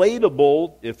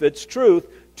relatable, if it's truth,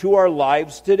 to our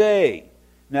lives today.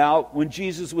 Now, when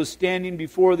Jesus was standing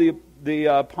before the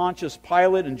Pontius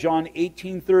Pilate in John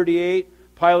 18:38,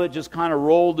 Pilate just kind of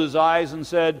rolled his eyes and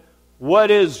said,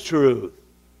 "What is truth?"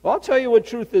 Well, I'll tell you what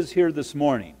truth is here this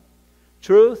morning.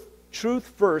 Truth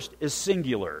first is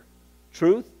singular.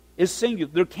 Truth is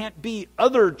singular. There can't be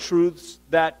other truths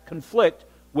that conflict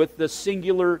with the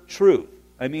singular truth.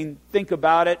 I mean, think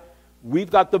about it. We've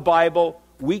got the Bible.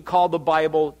 We call the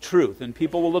Bible truth. And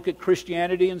people will look at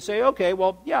Christianity and say, okay,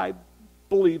 well, yeah, I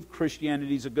believe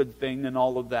Christianity is a good thing and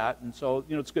all of that. And so,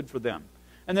 it's good for them.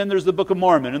 And then there's the Book of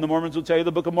Mormon. And the Mormons will tell you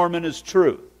the Book of Mormon is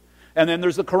truth. And then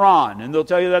there's the Quran. And they'll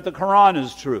tell you that the Quran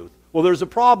is truth. Well, there's a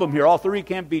problem here. All three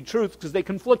can't be truth because they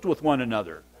conflict with one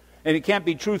another. And it can't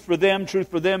be truth for them,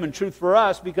 and truth for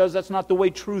us, because that's not the way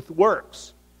truth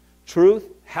works. Truth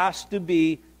has to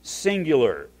be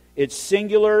singular. It's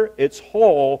singular, it's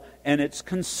whole, and it's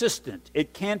consistent.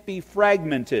 It can't be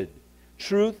fragmented.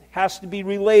 Truth has to be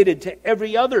related to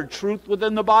every other truth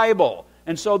within the Bible.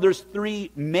 And so there's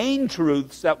three main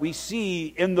truths that we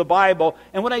see in the Bible.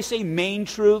 And when I say main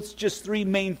truths, just three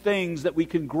main things that we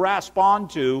can grasp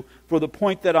onto for the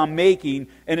point that I'm making.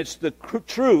 And it's the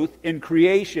truth in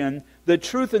creation, the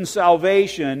truth in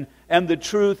salvation, and the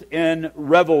truth in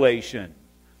revelation.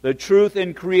 The truth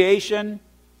in creation,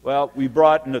 well, we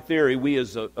brought in a theory, we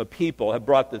as a people have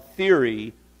brought the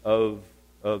theory of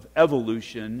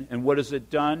evolution. And what has it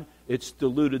done? It's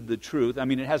diluted the truth. I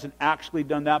mean, it hasn't actually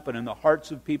done that, but in the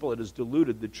hearts of people, it has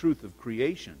diluted the truth of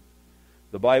creation.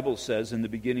 The Bible says, in the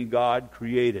beginning, God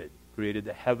created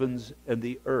the heavens and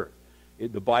the earth.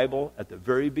 The Bible, at the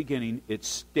very beginning, it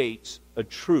states a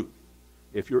truth.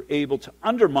 If you're able to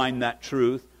undermine that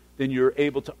truth, then you're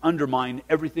able to undermine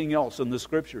everything else in the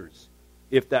Scriptures.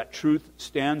 If that truth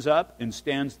stands up and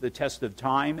stands the test of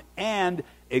time and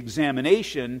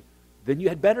examination, then you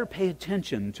had better pay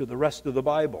attention to the rest of the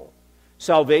Bible.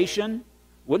 Salvation,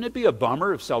 wouldn't it be a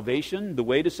bummer if salvation, the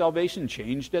way to salvation,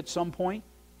 changed at some point?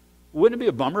 Wouldn't it be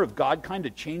a bummer if God kind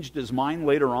of changed his mind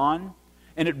later on?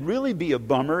 And it'd really be a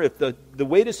bummer if the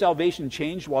way to salvation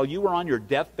changed while you were on your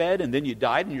deathbed and then you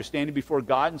died and you're standing before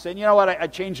God and saying, you know what, I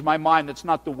changed my mind, that's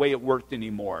not the way it worked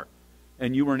anymore.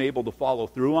 And you weren't able to follow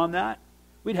through on that.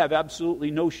 We'd have absolutely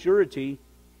no surety,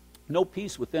 no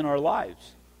peace within our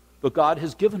lives. But God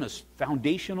has given us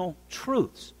foundational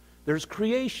truths. There's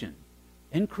creation.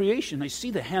 In creation, I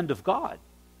see the hand of God.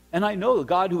 And I know the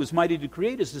God who is mighty to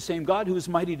create is the same God who is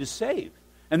mighty to save.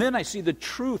 And then I see the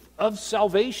truth of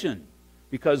salvation.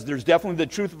 Because there's definitely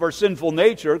the truth of our sinful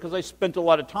nature, because I spent a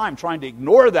lot of time trying to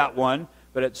ignore that one.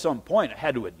 But at some point, I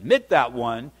had to admit that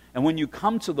one. And when you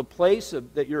come to the place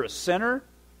that you're a sinner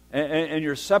and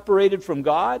you're separated from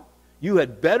God, you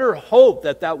had better hope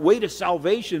that that way to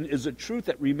salvation is a truth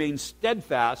that remains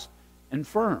steadfast and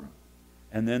firm.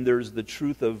 And then there's the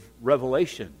truth of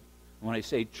revelation. When I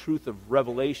say truth of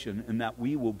revelation, in that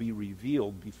we will be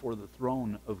revealed before the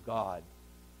throne of God,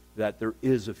 that there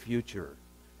is a future.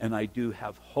 And I do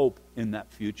have hope in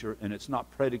that future, and it's not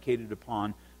predicated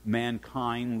upon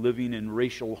mankind living in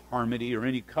racial harmony or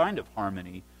any kind of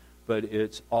harmony, but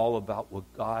it's all about what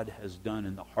God has done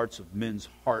in the hearts of men's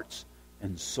hearts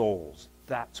and souls.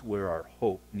 That's where our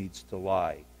hope needs to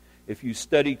lie. If you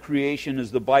study creation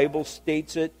as the Bible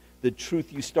states it, the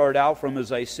truth you start out from,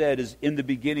 as I said, is in the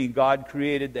beginning God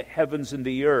created the heavens and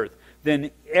the earth.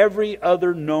 Then every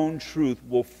other known truth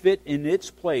will fit in its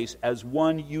place as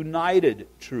one united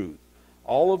truth.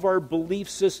 All of our belief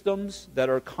systems that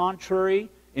are contrary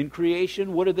in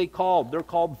creation, what are they called? They're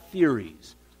called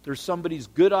theories. They're somebody's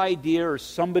good idea or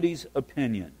somebody's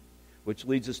opinion. Which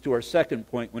leads us to our second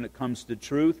point when it comes to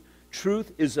truth.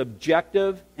 Truth is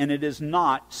objective and it is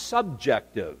not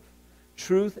subjective.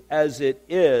 Truth is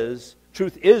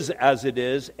as it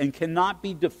is and cannot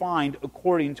be defined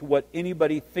according to what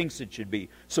anybody thinks it should be.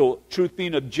 So truth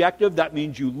being objective, that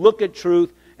means you look at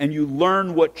truth and you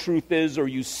learn what truth is, or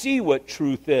you see what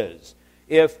truth is.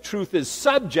 If truth is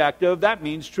subjective, that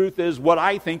means truth is what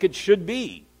I think it should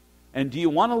be. And do you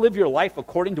want to live your life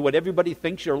according to what everybody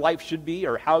thinks your life should be,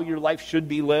 or how your life should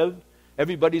be lived?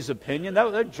 Everybody's opinion?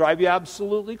 That would drive you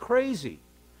absolutely crazy.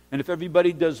 And if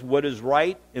everybody does what is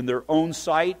right in their own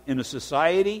sight in a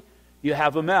society, you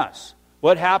have a mess.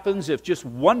 What happens if just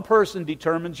one person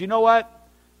determines, you know what?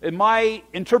 In my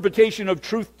interpretation of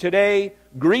truth today,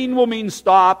 green will mean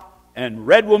stop and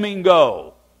red will mean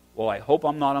go. Well, I hope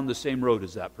I'm not on the same road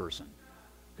as that person,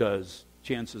 because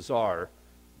chances are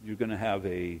you're going to have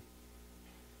an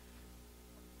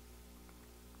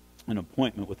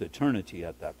appointment with eternity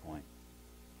at that point.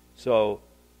 So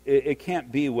it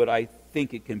can't be what I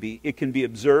think it can be. It can be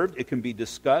observed, it can be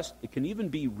discussed, it can even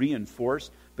be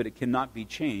reinforced, but it cannot be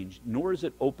changed, nor is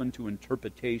it open to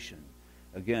interpretation.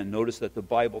 Again, notice that the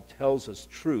Bible tells us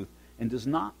truth and does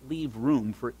not leave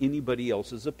room for anybody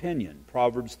else's opinion.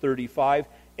 Proverbs 35,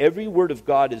 every word of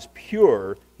God is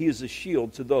pure. He is a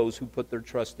shield to those who put their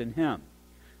trust in Him.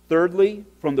 Thirdly,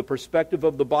 from the perspective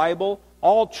of the Bible,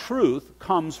 all truth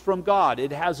comes from God.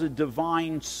 It has a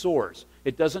divine source.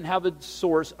 It doesn't have a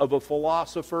source of a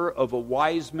philosopher, of a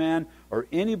wise man, or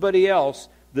anybody else.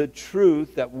 The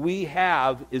truth that we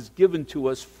have is given to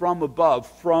us from above,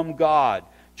 from God.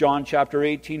 John chapter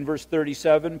 18, verse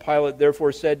 37, Pilate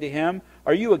therefore said to him,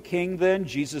 "Are you a king then?"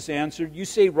 Jesus answered, "You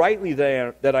say rightly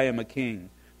that I am a king.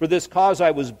 For this cause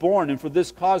I was born, and for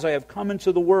this cause I have come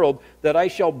into the world, that I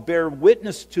shall bear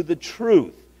witness to the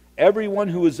truth. Everyone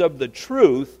who is of the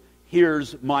truth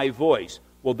hears my voice."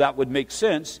 Well, that would make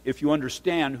sense if you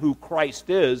understand who Christ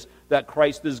is, that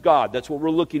Christ is God. That's what we're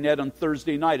looking at on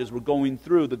Thursday night as we're going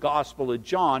through the Gospel of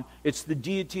John. It's the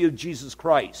deity of Jesus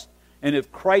Christ. And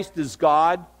if Christ is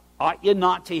God, ought you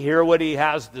not to hear what He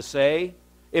has to say?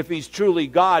 If He's truly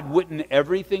God, wouldn't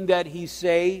everything that He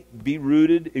say be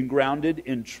rooted and grounded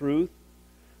in truth?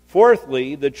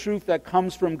 Fourthly, the truth that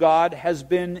comes from God has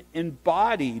been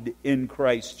embodied in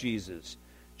Christ Jesus.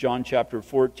 John chapter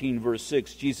 14, verse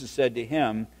 6, Jesus said to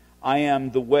him, "I am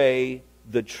the way,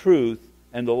 the truth,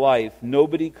 and the life.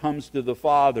 Nobody comes to the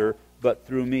Father but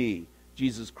through me."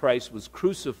 Jesus Christ was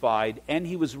crucified and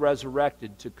He was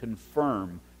resurrected to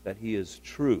confirm that He is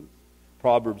truth.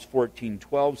 Proverbs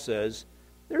 14:12 says,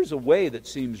 "There's a way that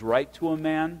seems right to a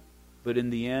man, but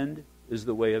in the end is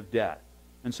the way of death."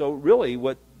 And so really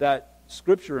what that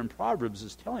scripture in Proverbs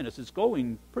is telling us is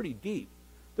going pretty deep.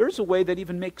 There's a way that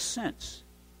even makes sense.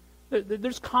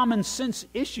 There's common sense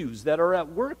issues that are at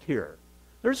work here.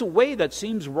 There's a way that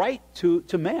seems right to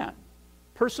man.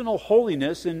 Personal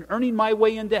holiness and earning my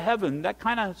way into heaven, that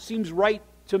kind of seems right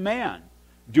to man.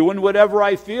 Doing whatever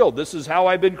I feel. This is how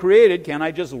I've been created. Can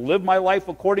I just live my life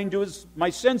according to my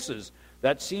senses?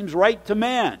 That seems right to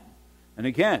man. And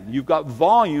again, you've got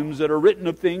volumes that are written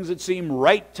of things that seem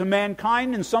right to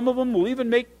mankind, and some of them will even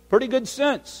make pretty good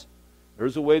sense.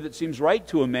 There's a way that seems right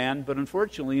to a man, but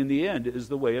unfortunately in the end is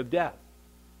the way of death.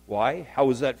 Why? How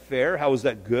is that fair? How is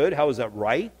that good? How is that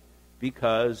right?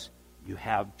 Because you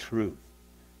have truth.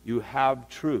 You have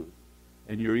truth.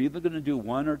 And you're either going to do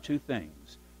one or two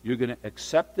things. You're going to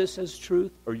accept this as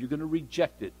truth, or you're going to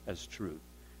reject it as truth.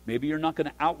 Maybe you're not going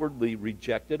to outwardly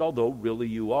reject it, although really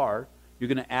you are. You're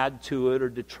going to add to it or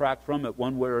detract from it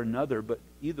one way or another, but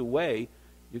either way,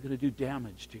 you're going to do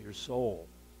damage to your soul.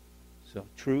 So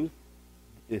truth,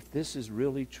 if this is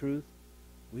really truth,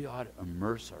 we ought to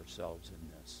immerse ourselves in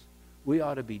this. We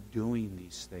ought to be doing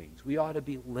these things. We ought to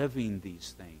be living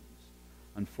these things.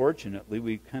 Unfortunately,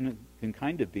 we can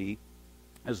kind of be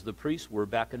as the priests were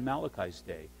back in Malachi's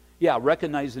day. Yeah,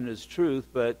 recognizing it as truth,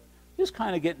 but just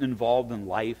kind of getting involved in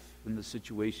life and the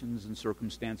situations and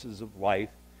circumstances of life.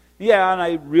 Yeah, and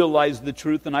I realized the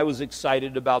truth, and I was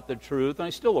excited about the truth, and I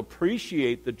still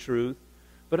appreciate the truth,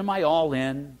 but am I all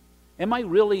in? Am I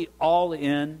really all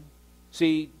in?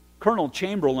 See, Colonel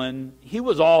Chamberlain, he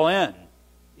was all in.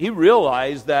 He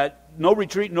realized that no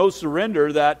retreat, no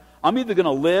surrender, that I'm either going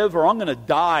to live or I'm going to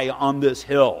die on this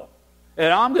hill.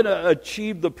 And I'm going to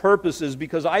achieve the purposes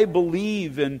because I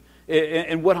believe in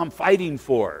what I'm fighting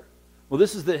for. Well,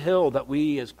 this is the hill that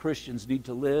we as Christians need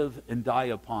to live and die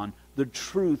upon. The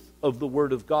truth of the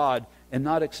Word of God, and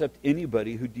not accept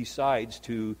anybody who decides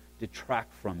to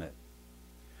detract from it.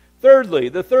 Thirdly,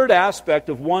 the third aspect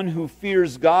of one who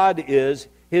fears God is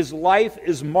his life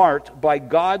is marked by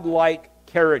God-like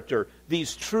character.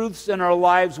 These truths in our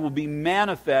lives will be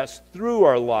manifest through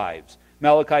our lives.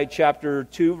 Malachi chapter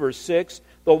 2, verse 6,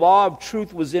 the law of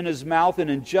truth was in his mouth, and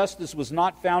injustice was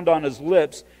not found on his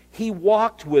lips. He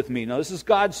walked with me. Now this is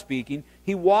God speaking.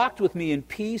 He walked with me in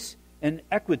peace and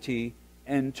equity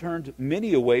and turned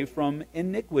many away from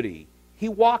iniquity. He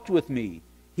walked with me.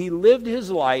 He lived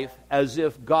his life as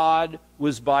if God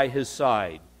was by his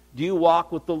side. Do you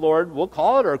walk with the Lord? We'll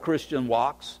call it our Christian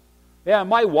walks. Yeah,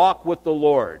 my walk with the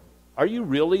Lord. Are you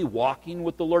really walking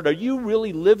with the Lord? Are you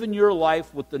really living your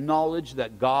life with the knowledge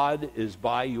that God is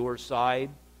by your side?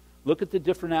 Look at the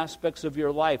different aspects of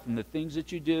your life and the things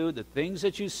that you do, the things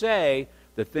that you say,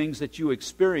 the things that you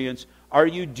experience. Are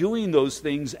you doing those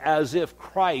things as if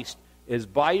Christ is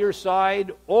by your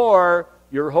side, or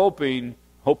you're hoping,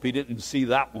 hope he didn't see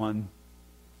that one.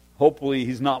 Hopefully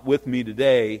he's not with me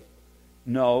today.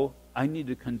 No, I need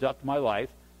to conduct my life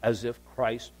as if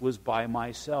Christ was by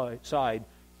my side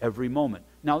every moment.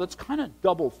 Now that's kind of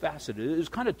double-faceted. There's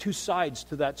kind of two sides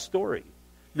to that story.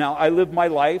 Now, I live my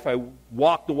life, I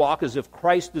walk the walk as if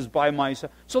Christ is by my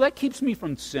side. So that keeps me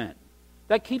from sin.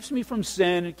 That keeps me from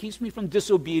sin. It keeps me from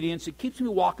disobedience. It keeps me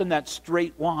walking that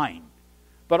straight line.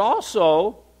 But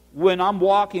also, when I'm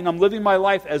walking, I'm living my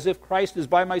life as if Christ is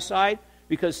by my side,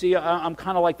 because, see, I'm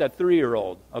kind of like that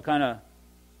 3-year-old. I'll kind of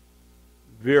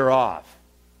veer off,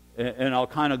 and I'll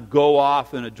kind of go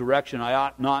off in a direction I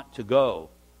ought not to go.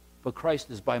 But Christ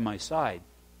is by my side.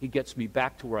 He gets me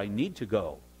back to where I need to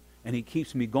go. And he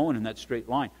keeps me going in that straight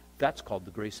line. That's called the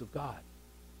grace of God.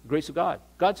 The grace of God.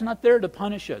 God's not there to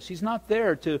punish us. He's not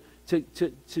there to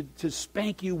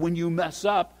spank you when you mess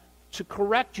up, to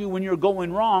correct you when you're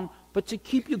going wrong, but to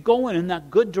keep you going in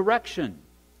that good direction.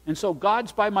 And so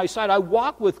God's by my side. I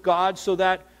walk with God so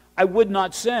that I would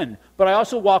not sin. But I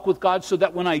also walk with God so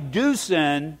that when I do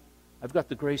sin, I've got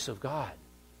the grace of God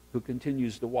who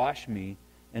continues to wash me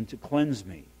and to cleanse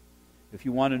me. If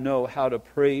you want to know how to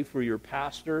pray for your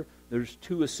pastor, there's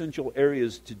 2 essential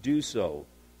areas to do so.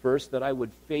 First, that I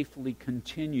would faithfully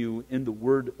continue in the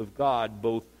Word of God,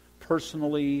 both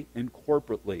personally and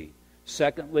corporately.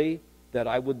 Secondly, that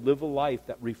I would live a life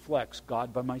that reflects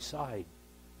God by my side.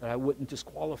 That I wouldn't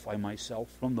disqualify myself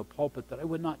from the pulpit. That I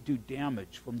would not do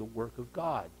damage from the work of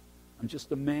God. I'm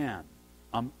just a man.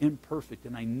 I'm imperfect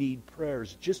and I need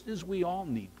prayers, just as we all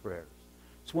need prayers.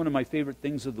 It's one of my favorite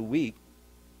things of the week.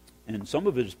 And some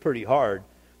of it is pretty hard,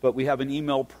 but we have an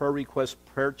email prayer request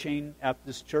prayer chain at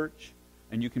this church,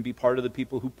 and you can be part of the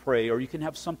people who pray, or you can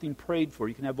have something prayed for.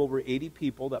 You can have over 80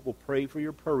 people that will pray for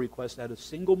your prayer request at a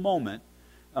single moment.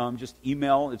 Just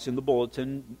email, it's in the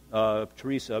bulletin,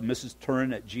 Teresa,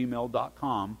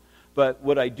 mrsturin@gmail.com. But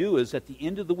what I do is at the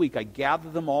end of the week, I gather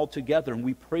them all together, and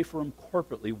we pray for them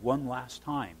corporately one last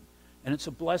time. And it's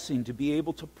a blessing to be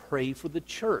able to pray for the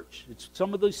church. It's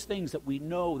some of those things that we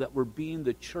know that we're being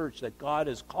the church that God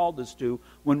has called us to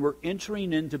when we're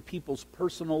entering into people's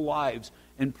personal lives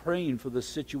and praying for the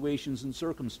situations and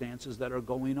circumstances that are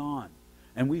going on.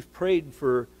 And we've prayed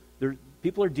for,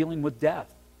 people are dealing with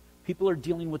death. People are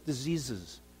dealing with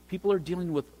diseases. People are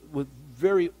dealing with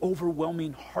very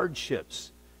overwhelming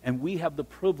hardships. And we have the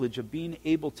privilege of being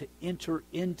able to enter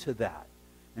into that.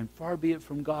 And far be it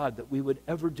from God that we would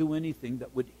ever do anything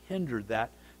that would hinder that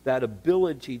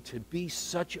ability to be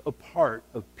such a part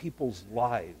of people's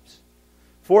lives.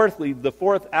 Fourthly, the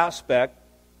fourth aspect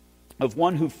of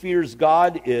one who fears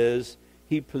God is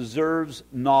he preserves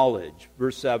knowledge.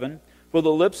 Verse 7, for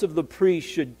the lips of the priest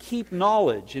should keep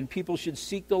knowledge, and people should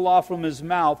seek the law from his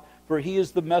mouth, for he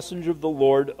is the messenger of the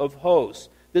Lord of hosts.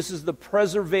 This is the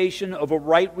preservation of a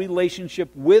right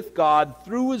relationship with God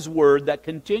through His Word that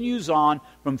continues on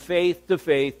from faith to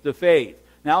faith to faith.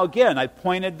 Now again, I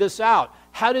pointed this out.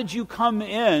 How did you come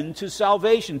in to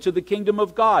salvation, to the kingdom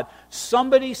of God?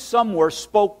 Somebody somewhere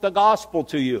spoke the gospel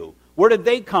to you. Where did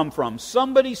they come from?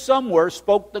 Somebody somewhere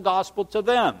spoke the gospel to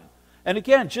them. And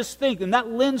again, just think, and that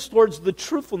lends towards the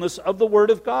truthfulness of the Word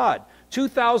of God.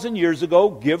 2,000 years ago,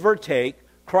 give or take,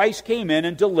 Christ came in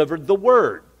and delivered the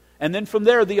Word. And then from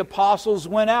there, the apostles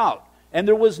went out. And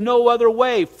there was no other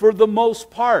way, for the most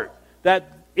part,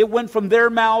 that it went from their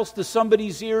mouths to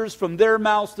somebody's ears, from their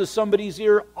mouths to somebody's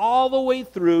ear, all the way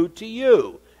through to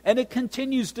you. And it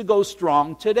continues to go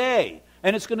strong today.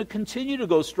 And it's going to continue to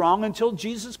go strong until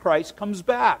Jesus Christ comes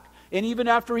back. And even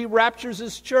after he raptures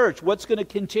his church, what's going to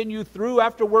continue through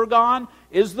after we're gone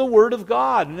is the Word of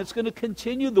God. And it's going to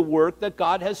continue the work that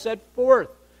God has set forth.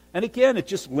 And again, it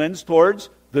just lends towards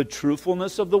the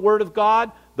truthfulness of the Word of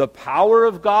God, the power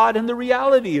of God, and the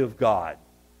reality of God.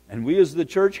 And we as the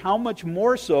church, how much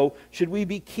more so should we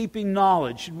be keeping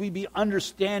knowledge? Should we be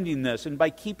understanding this? And by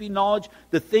keeping knowledge,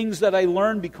 the things that I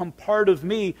learn become part of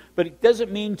me. But it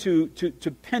doesn't mean to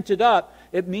pent it up.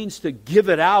 It means to give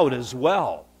it out as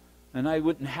well. And I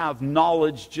wouldn't have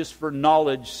knowledge just for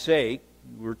knowledge's sake.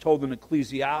 We're told in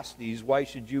Ecclesiastes, why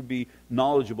should you be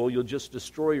knowledgeable? You'll just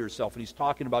destroy yourself. And he's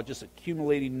talking about just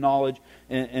accumulating knowledge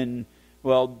and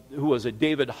well, who was it?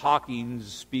 David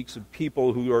Hawkins speaks of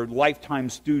people who are lifetime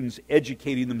students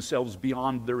educating themselves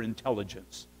beyond their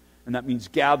intelligence. And that means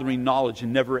gathering knowledge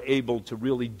and never able to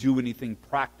really do anything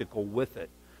practical with it.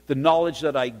 The knowledge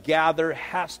that I gather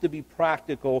has to be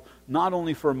practical, not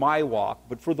only for my walk,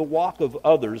 but for the walk of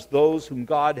others, those whom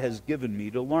God has given me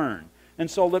to learn.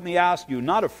 And so let me ask you,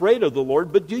 not afraid of the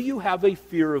Lord, but do you have a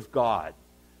fear of God?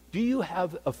 Do you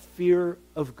have a fear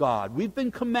of God? We've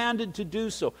been commanded to do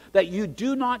so, that you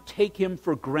do not take Him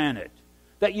for granted,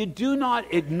 that you do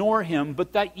not ignore Him,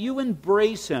 but that you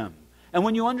embrace Him. And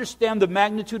when you understand the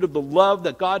magnitude of the love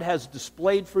that God has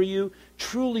displayed for you,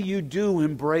 truly you do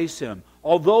embrace Him.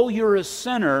 Although you're a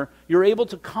sinner, you're able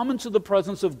to come into the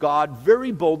presence of God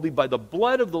very boldly by the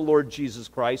blood of the Lord Jesus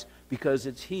Christ, because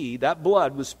it's He, that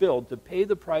blood was spilled to pay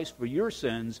the price for your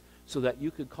sins so that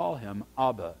you could call Him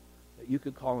Abba, that you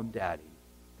could call Him Daddy,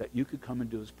 that you could come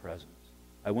into His presence.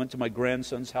 I went to my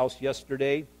grandson's house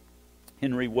yesterday,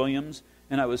 Henry Williams,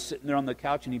 and I was sitting there on the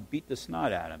couch and he beat the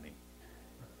snot out of me.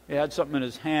 He had something in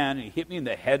his hand and he hit me in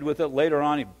the head with it. Later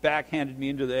on he backhanded me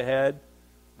into the head,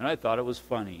 and I thought it was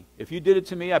funny. If you did it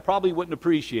to me, I probably wouldn't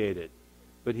appreciate it.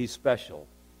 But he's special.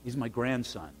 He's my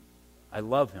grandson. I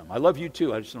love him. I love you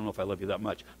too. I just don't know if I love you that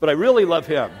much. But I really love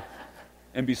him.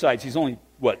 And besides, he's only,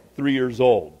 3 years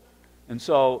old. And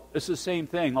so it's the same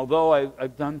thing. Although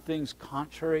I've done things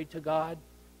contrary to God,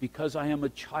 because I am a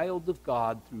child of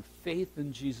God through faith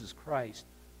in Jesus Christ,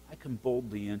 I can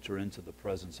boldly enter into the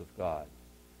presence of God.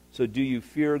 So do you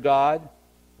fear God?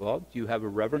 Well, do you have a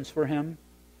reverence for Him?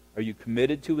 Are you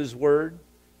committed to His Word?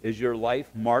 Is your life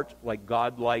marked like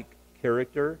God-like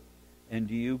character? And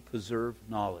do you preserve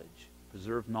knowledge?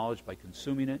 Preserve knowledge by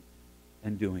consuming it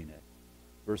and doing it.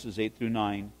 Verses 8 through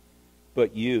 9.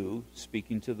 But you,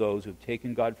 speaking to those who have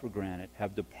taken God for granted,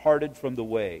 have departed from the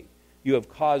way. You have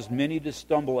caused many to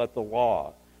stumble at the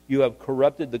law. You have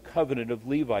corrupted the covenant of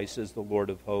Levi, says the Lord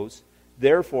of hosts.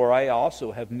 Therefore I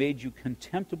also have made you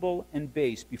contemptible and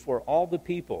base before all the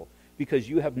people, because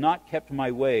you have not kept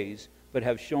my ways, but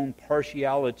have shown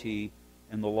partiality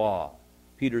in the law.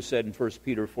 Peter said in 1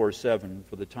 Peter 4:7,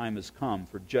 for the time has come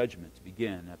for judgment to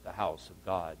begin at the house of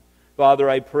God. Father,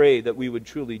 I pray that we would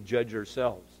truly judge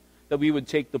ourselves, that we would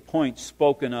take the points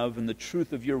spoken of and the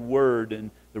truth of your word and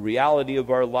the reality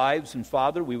of our lives. And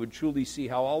Father, we would truly see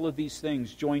how all of these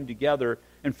things join together.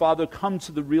 And Father, come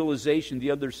to the realization,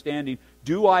 the understanding,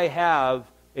 do I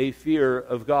have a fear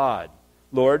of God?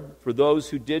 Lord, for those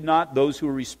who did not, those who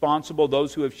were responsible,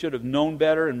 those who should have known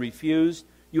better and refused,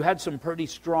 you had some pretty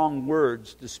strong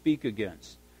words to speak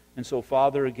against. And so,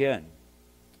 Father, again,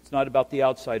 it's not about the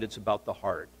outside, it's about the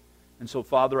heart. And so,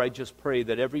 Father, I just pray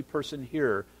that every person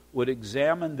here would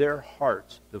examine their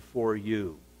hearts before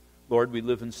you. Lord, we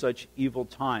live in such evil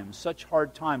times, such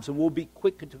hard times, and we'll be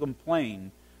quick to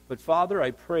complain. But Father,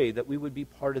 I pray that we would be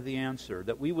part of the answer,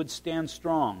 that we would stand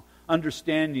strong,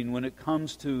 understanding when it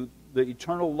comes to the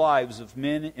eternal lives of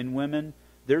men and women,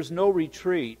 there's no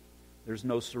retreat, there's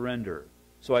no surrender.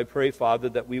 So I pray, Father,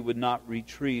 that we would not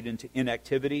retreat into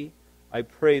inactivity. I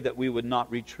pray that we would not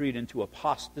retreat into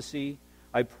apostasy.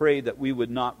 I pray that we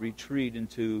would not retreat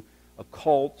into a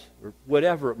cult or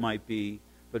whatever it might be.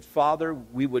 But Father,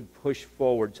 we would push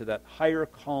forward to that higher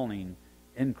calling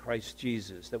in Christ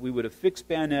Jesus, that we would affix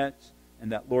bayonets,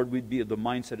 and that, Lord, we'd be of the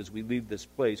mindset as we leave this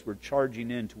place, we're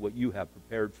charging into what you have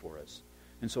prepared for us.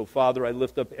 And so, Father, I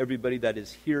lift up everybody that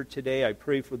is here today. I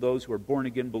pray for those who are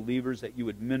born-again believers, that you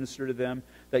would minister to them,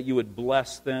 that you would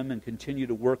bless them and continue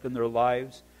to work in their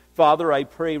lives. Father, I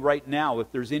pray right now,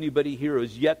 if there's anybody here who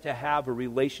is yet to have a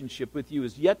relationship with you,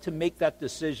 is yet to make that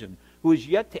decision, who is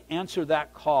yet to answer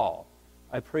that call,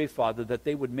 I pray, Father, that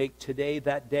they would make today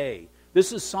that day.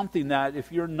 This is something that,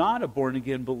 if you're not a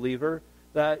born-again believer,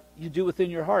 that you do within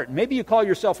your heart. Maybe you call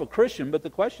yourself a Christian, but the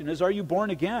question is, are you born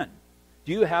again?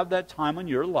 Do you have that time in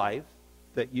your life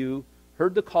that you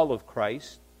heard the call of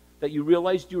Christ, that you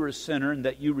realized you were a sinner and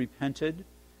that you repented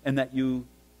and that you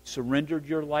surrendered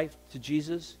your life to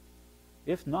Jesus?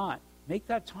 If not, make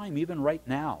that time even right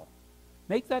now.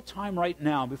 Make that time right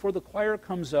now before the choir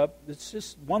comes up. It's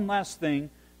just one last thing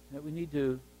that we need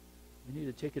to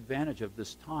take advantage of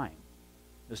this time.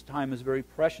 This time is very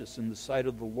precious in the sight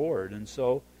of the Lord. And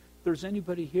so, if there's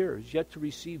anybody here who's yet to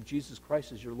receive Jesus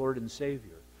Christ as your Lord and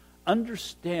Savior,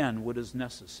 understand what is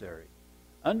necessary.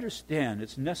 Understand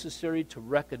it's necessary to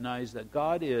recognize that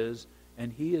God is,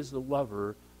 and He is the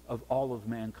lover of all of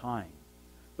mankind.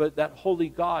 But that holy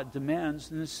God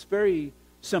demands, and it's very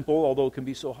simple, although it can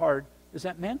be so hard, is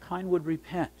that mankind would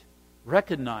repent.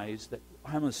 Recognize that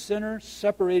I'm a sinner,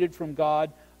 separated from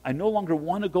God. I no longer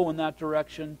want to go in that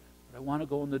direction, but I want to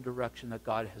go in the direction that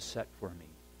God has set for me.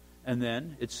 And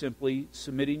then it's simply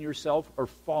submitting yourself or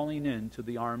falling into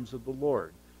the arms of the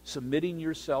Lord. Submitting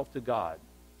yourself to God,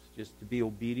 just to be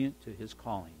obedient to His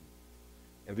calling.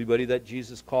 Everybody that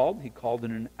Jesus called, He called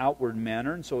in an outward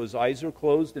manner, and so His eyes are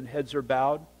closed and heads are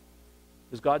bowed.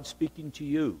 Is God speaking to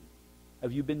you?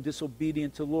 Have you been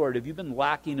disobedient to the Lord? Have you been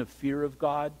lacking a fear of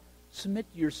God? Submit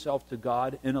yourself to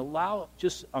God and allow,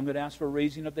 I'm going to ask for a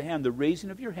raising of the hand, the raising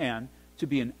of your hand to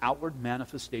be an outward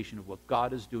manifestation of what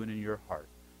God is doing in your heart.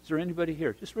 Is there anybody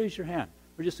here? Just raise your hand.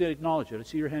 Or just acknowledge it. I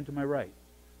see your hand to my right.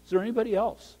 Is there anybody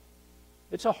else?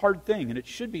 It's a hard thing, and it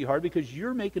should be hard because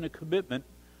you're making a commitment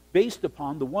based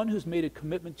upon the one who's made a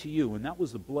commitment to you, and that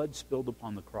was the blood spilled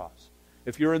upon the cross.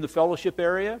 If you're in the fellowship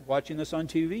area watching this on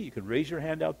TV, you can raise your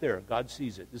hand out there. God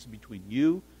sees it. This is between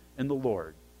you and the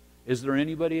Lord. Is there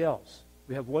anybody else?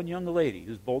 We have one young lady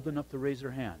who's bold enough to raise her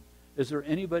hand. Is there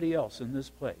anybody else in this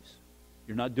place?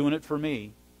 You're not doing it for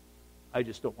me. I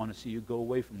just don't want to see you go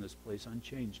away from this place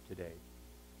unchanged today.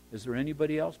 Is there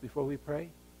anybody else before we pray?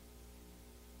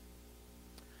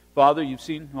 Father,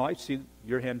 I see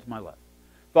your hand to my left.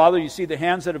 Father, you see the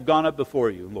hands that have gone up before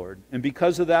you, Lord. And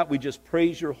because of that, we just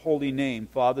praise your holy name,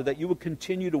 Father, that you would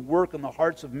continue to work on the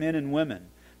hearts of men and women.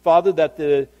 Father,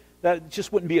 that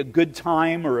just wouldn't be a good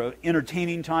time or an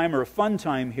entertaining time or a fun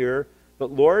time here.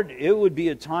 But Lord, it would be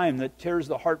a time that tears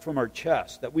the heart from our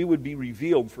chest, that we would be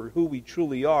revealed for who we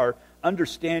truly are,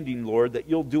 understanding, Lord, that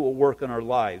you'll do a work in our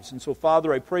lives. And so,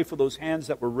 Father, I pray for those hands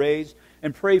that were raised,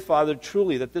 and pray, Father,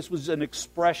 truly that this was an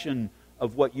expression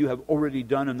of what you have already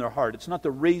done in their heart. It's not the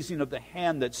raising of the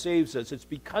hand that saves us. It's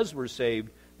because we're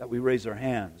saved that we raise our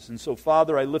hands. And so,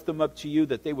 Father, I lift them up to you,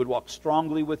 that they would walk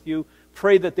strongly with you.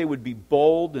 Pray that they would be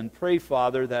bold, and pray,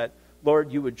 Father, that,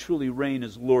 Lord, you would truly reign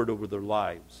as Lord over their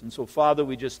lives. And so, Father,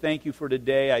 we just thank you for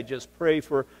today. I just pray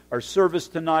for our service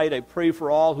tonight. I pray for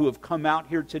all who have come out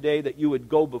here today, that you would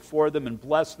go before them and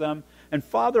bless them. And,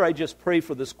 Father, I just pray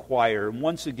for this choir. And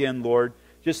once again, Lord,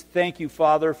 just thank you,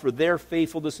 Father, for their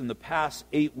faithfulness in the past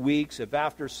 8 weeks of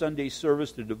after Sunday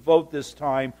service to devote this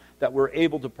time that we're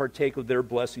able to partake of their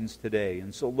blessings today.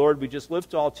 And so, Lord, we just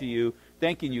lift all to you,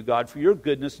 thanking you, God, for your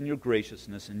goodness and your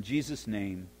graciousness. In Jesus'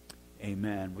 name,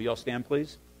 amen. Will you all stand,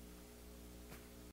 please?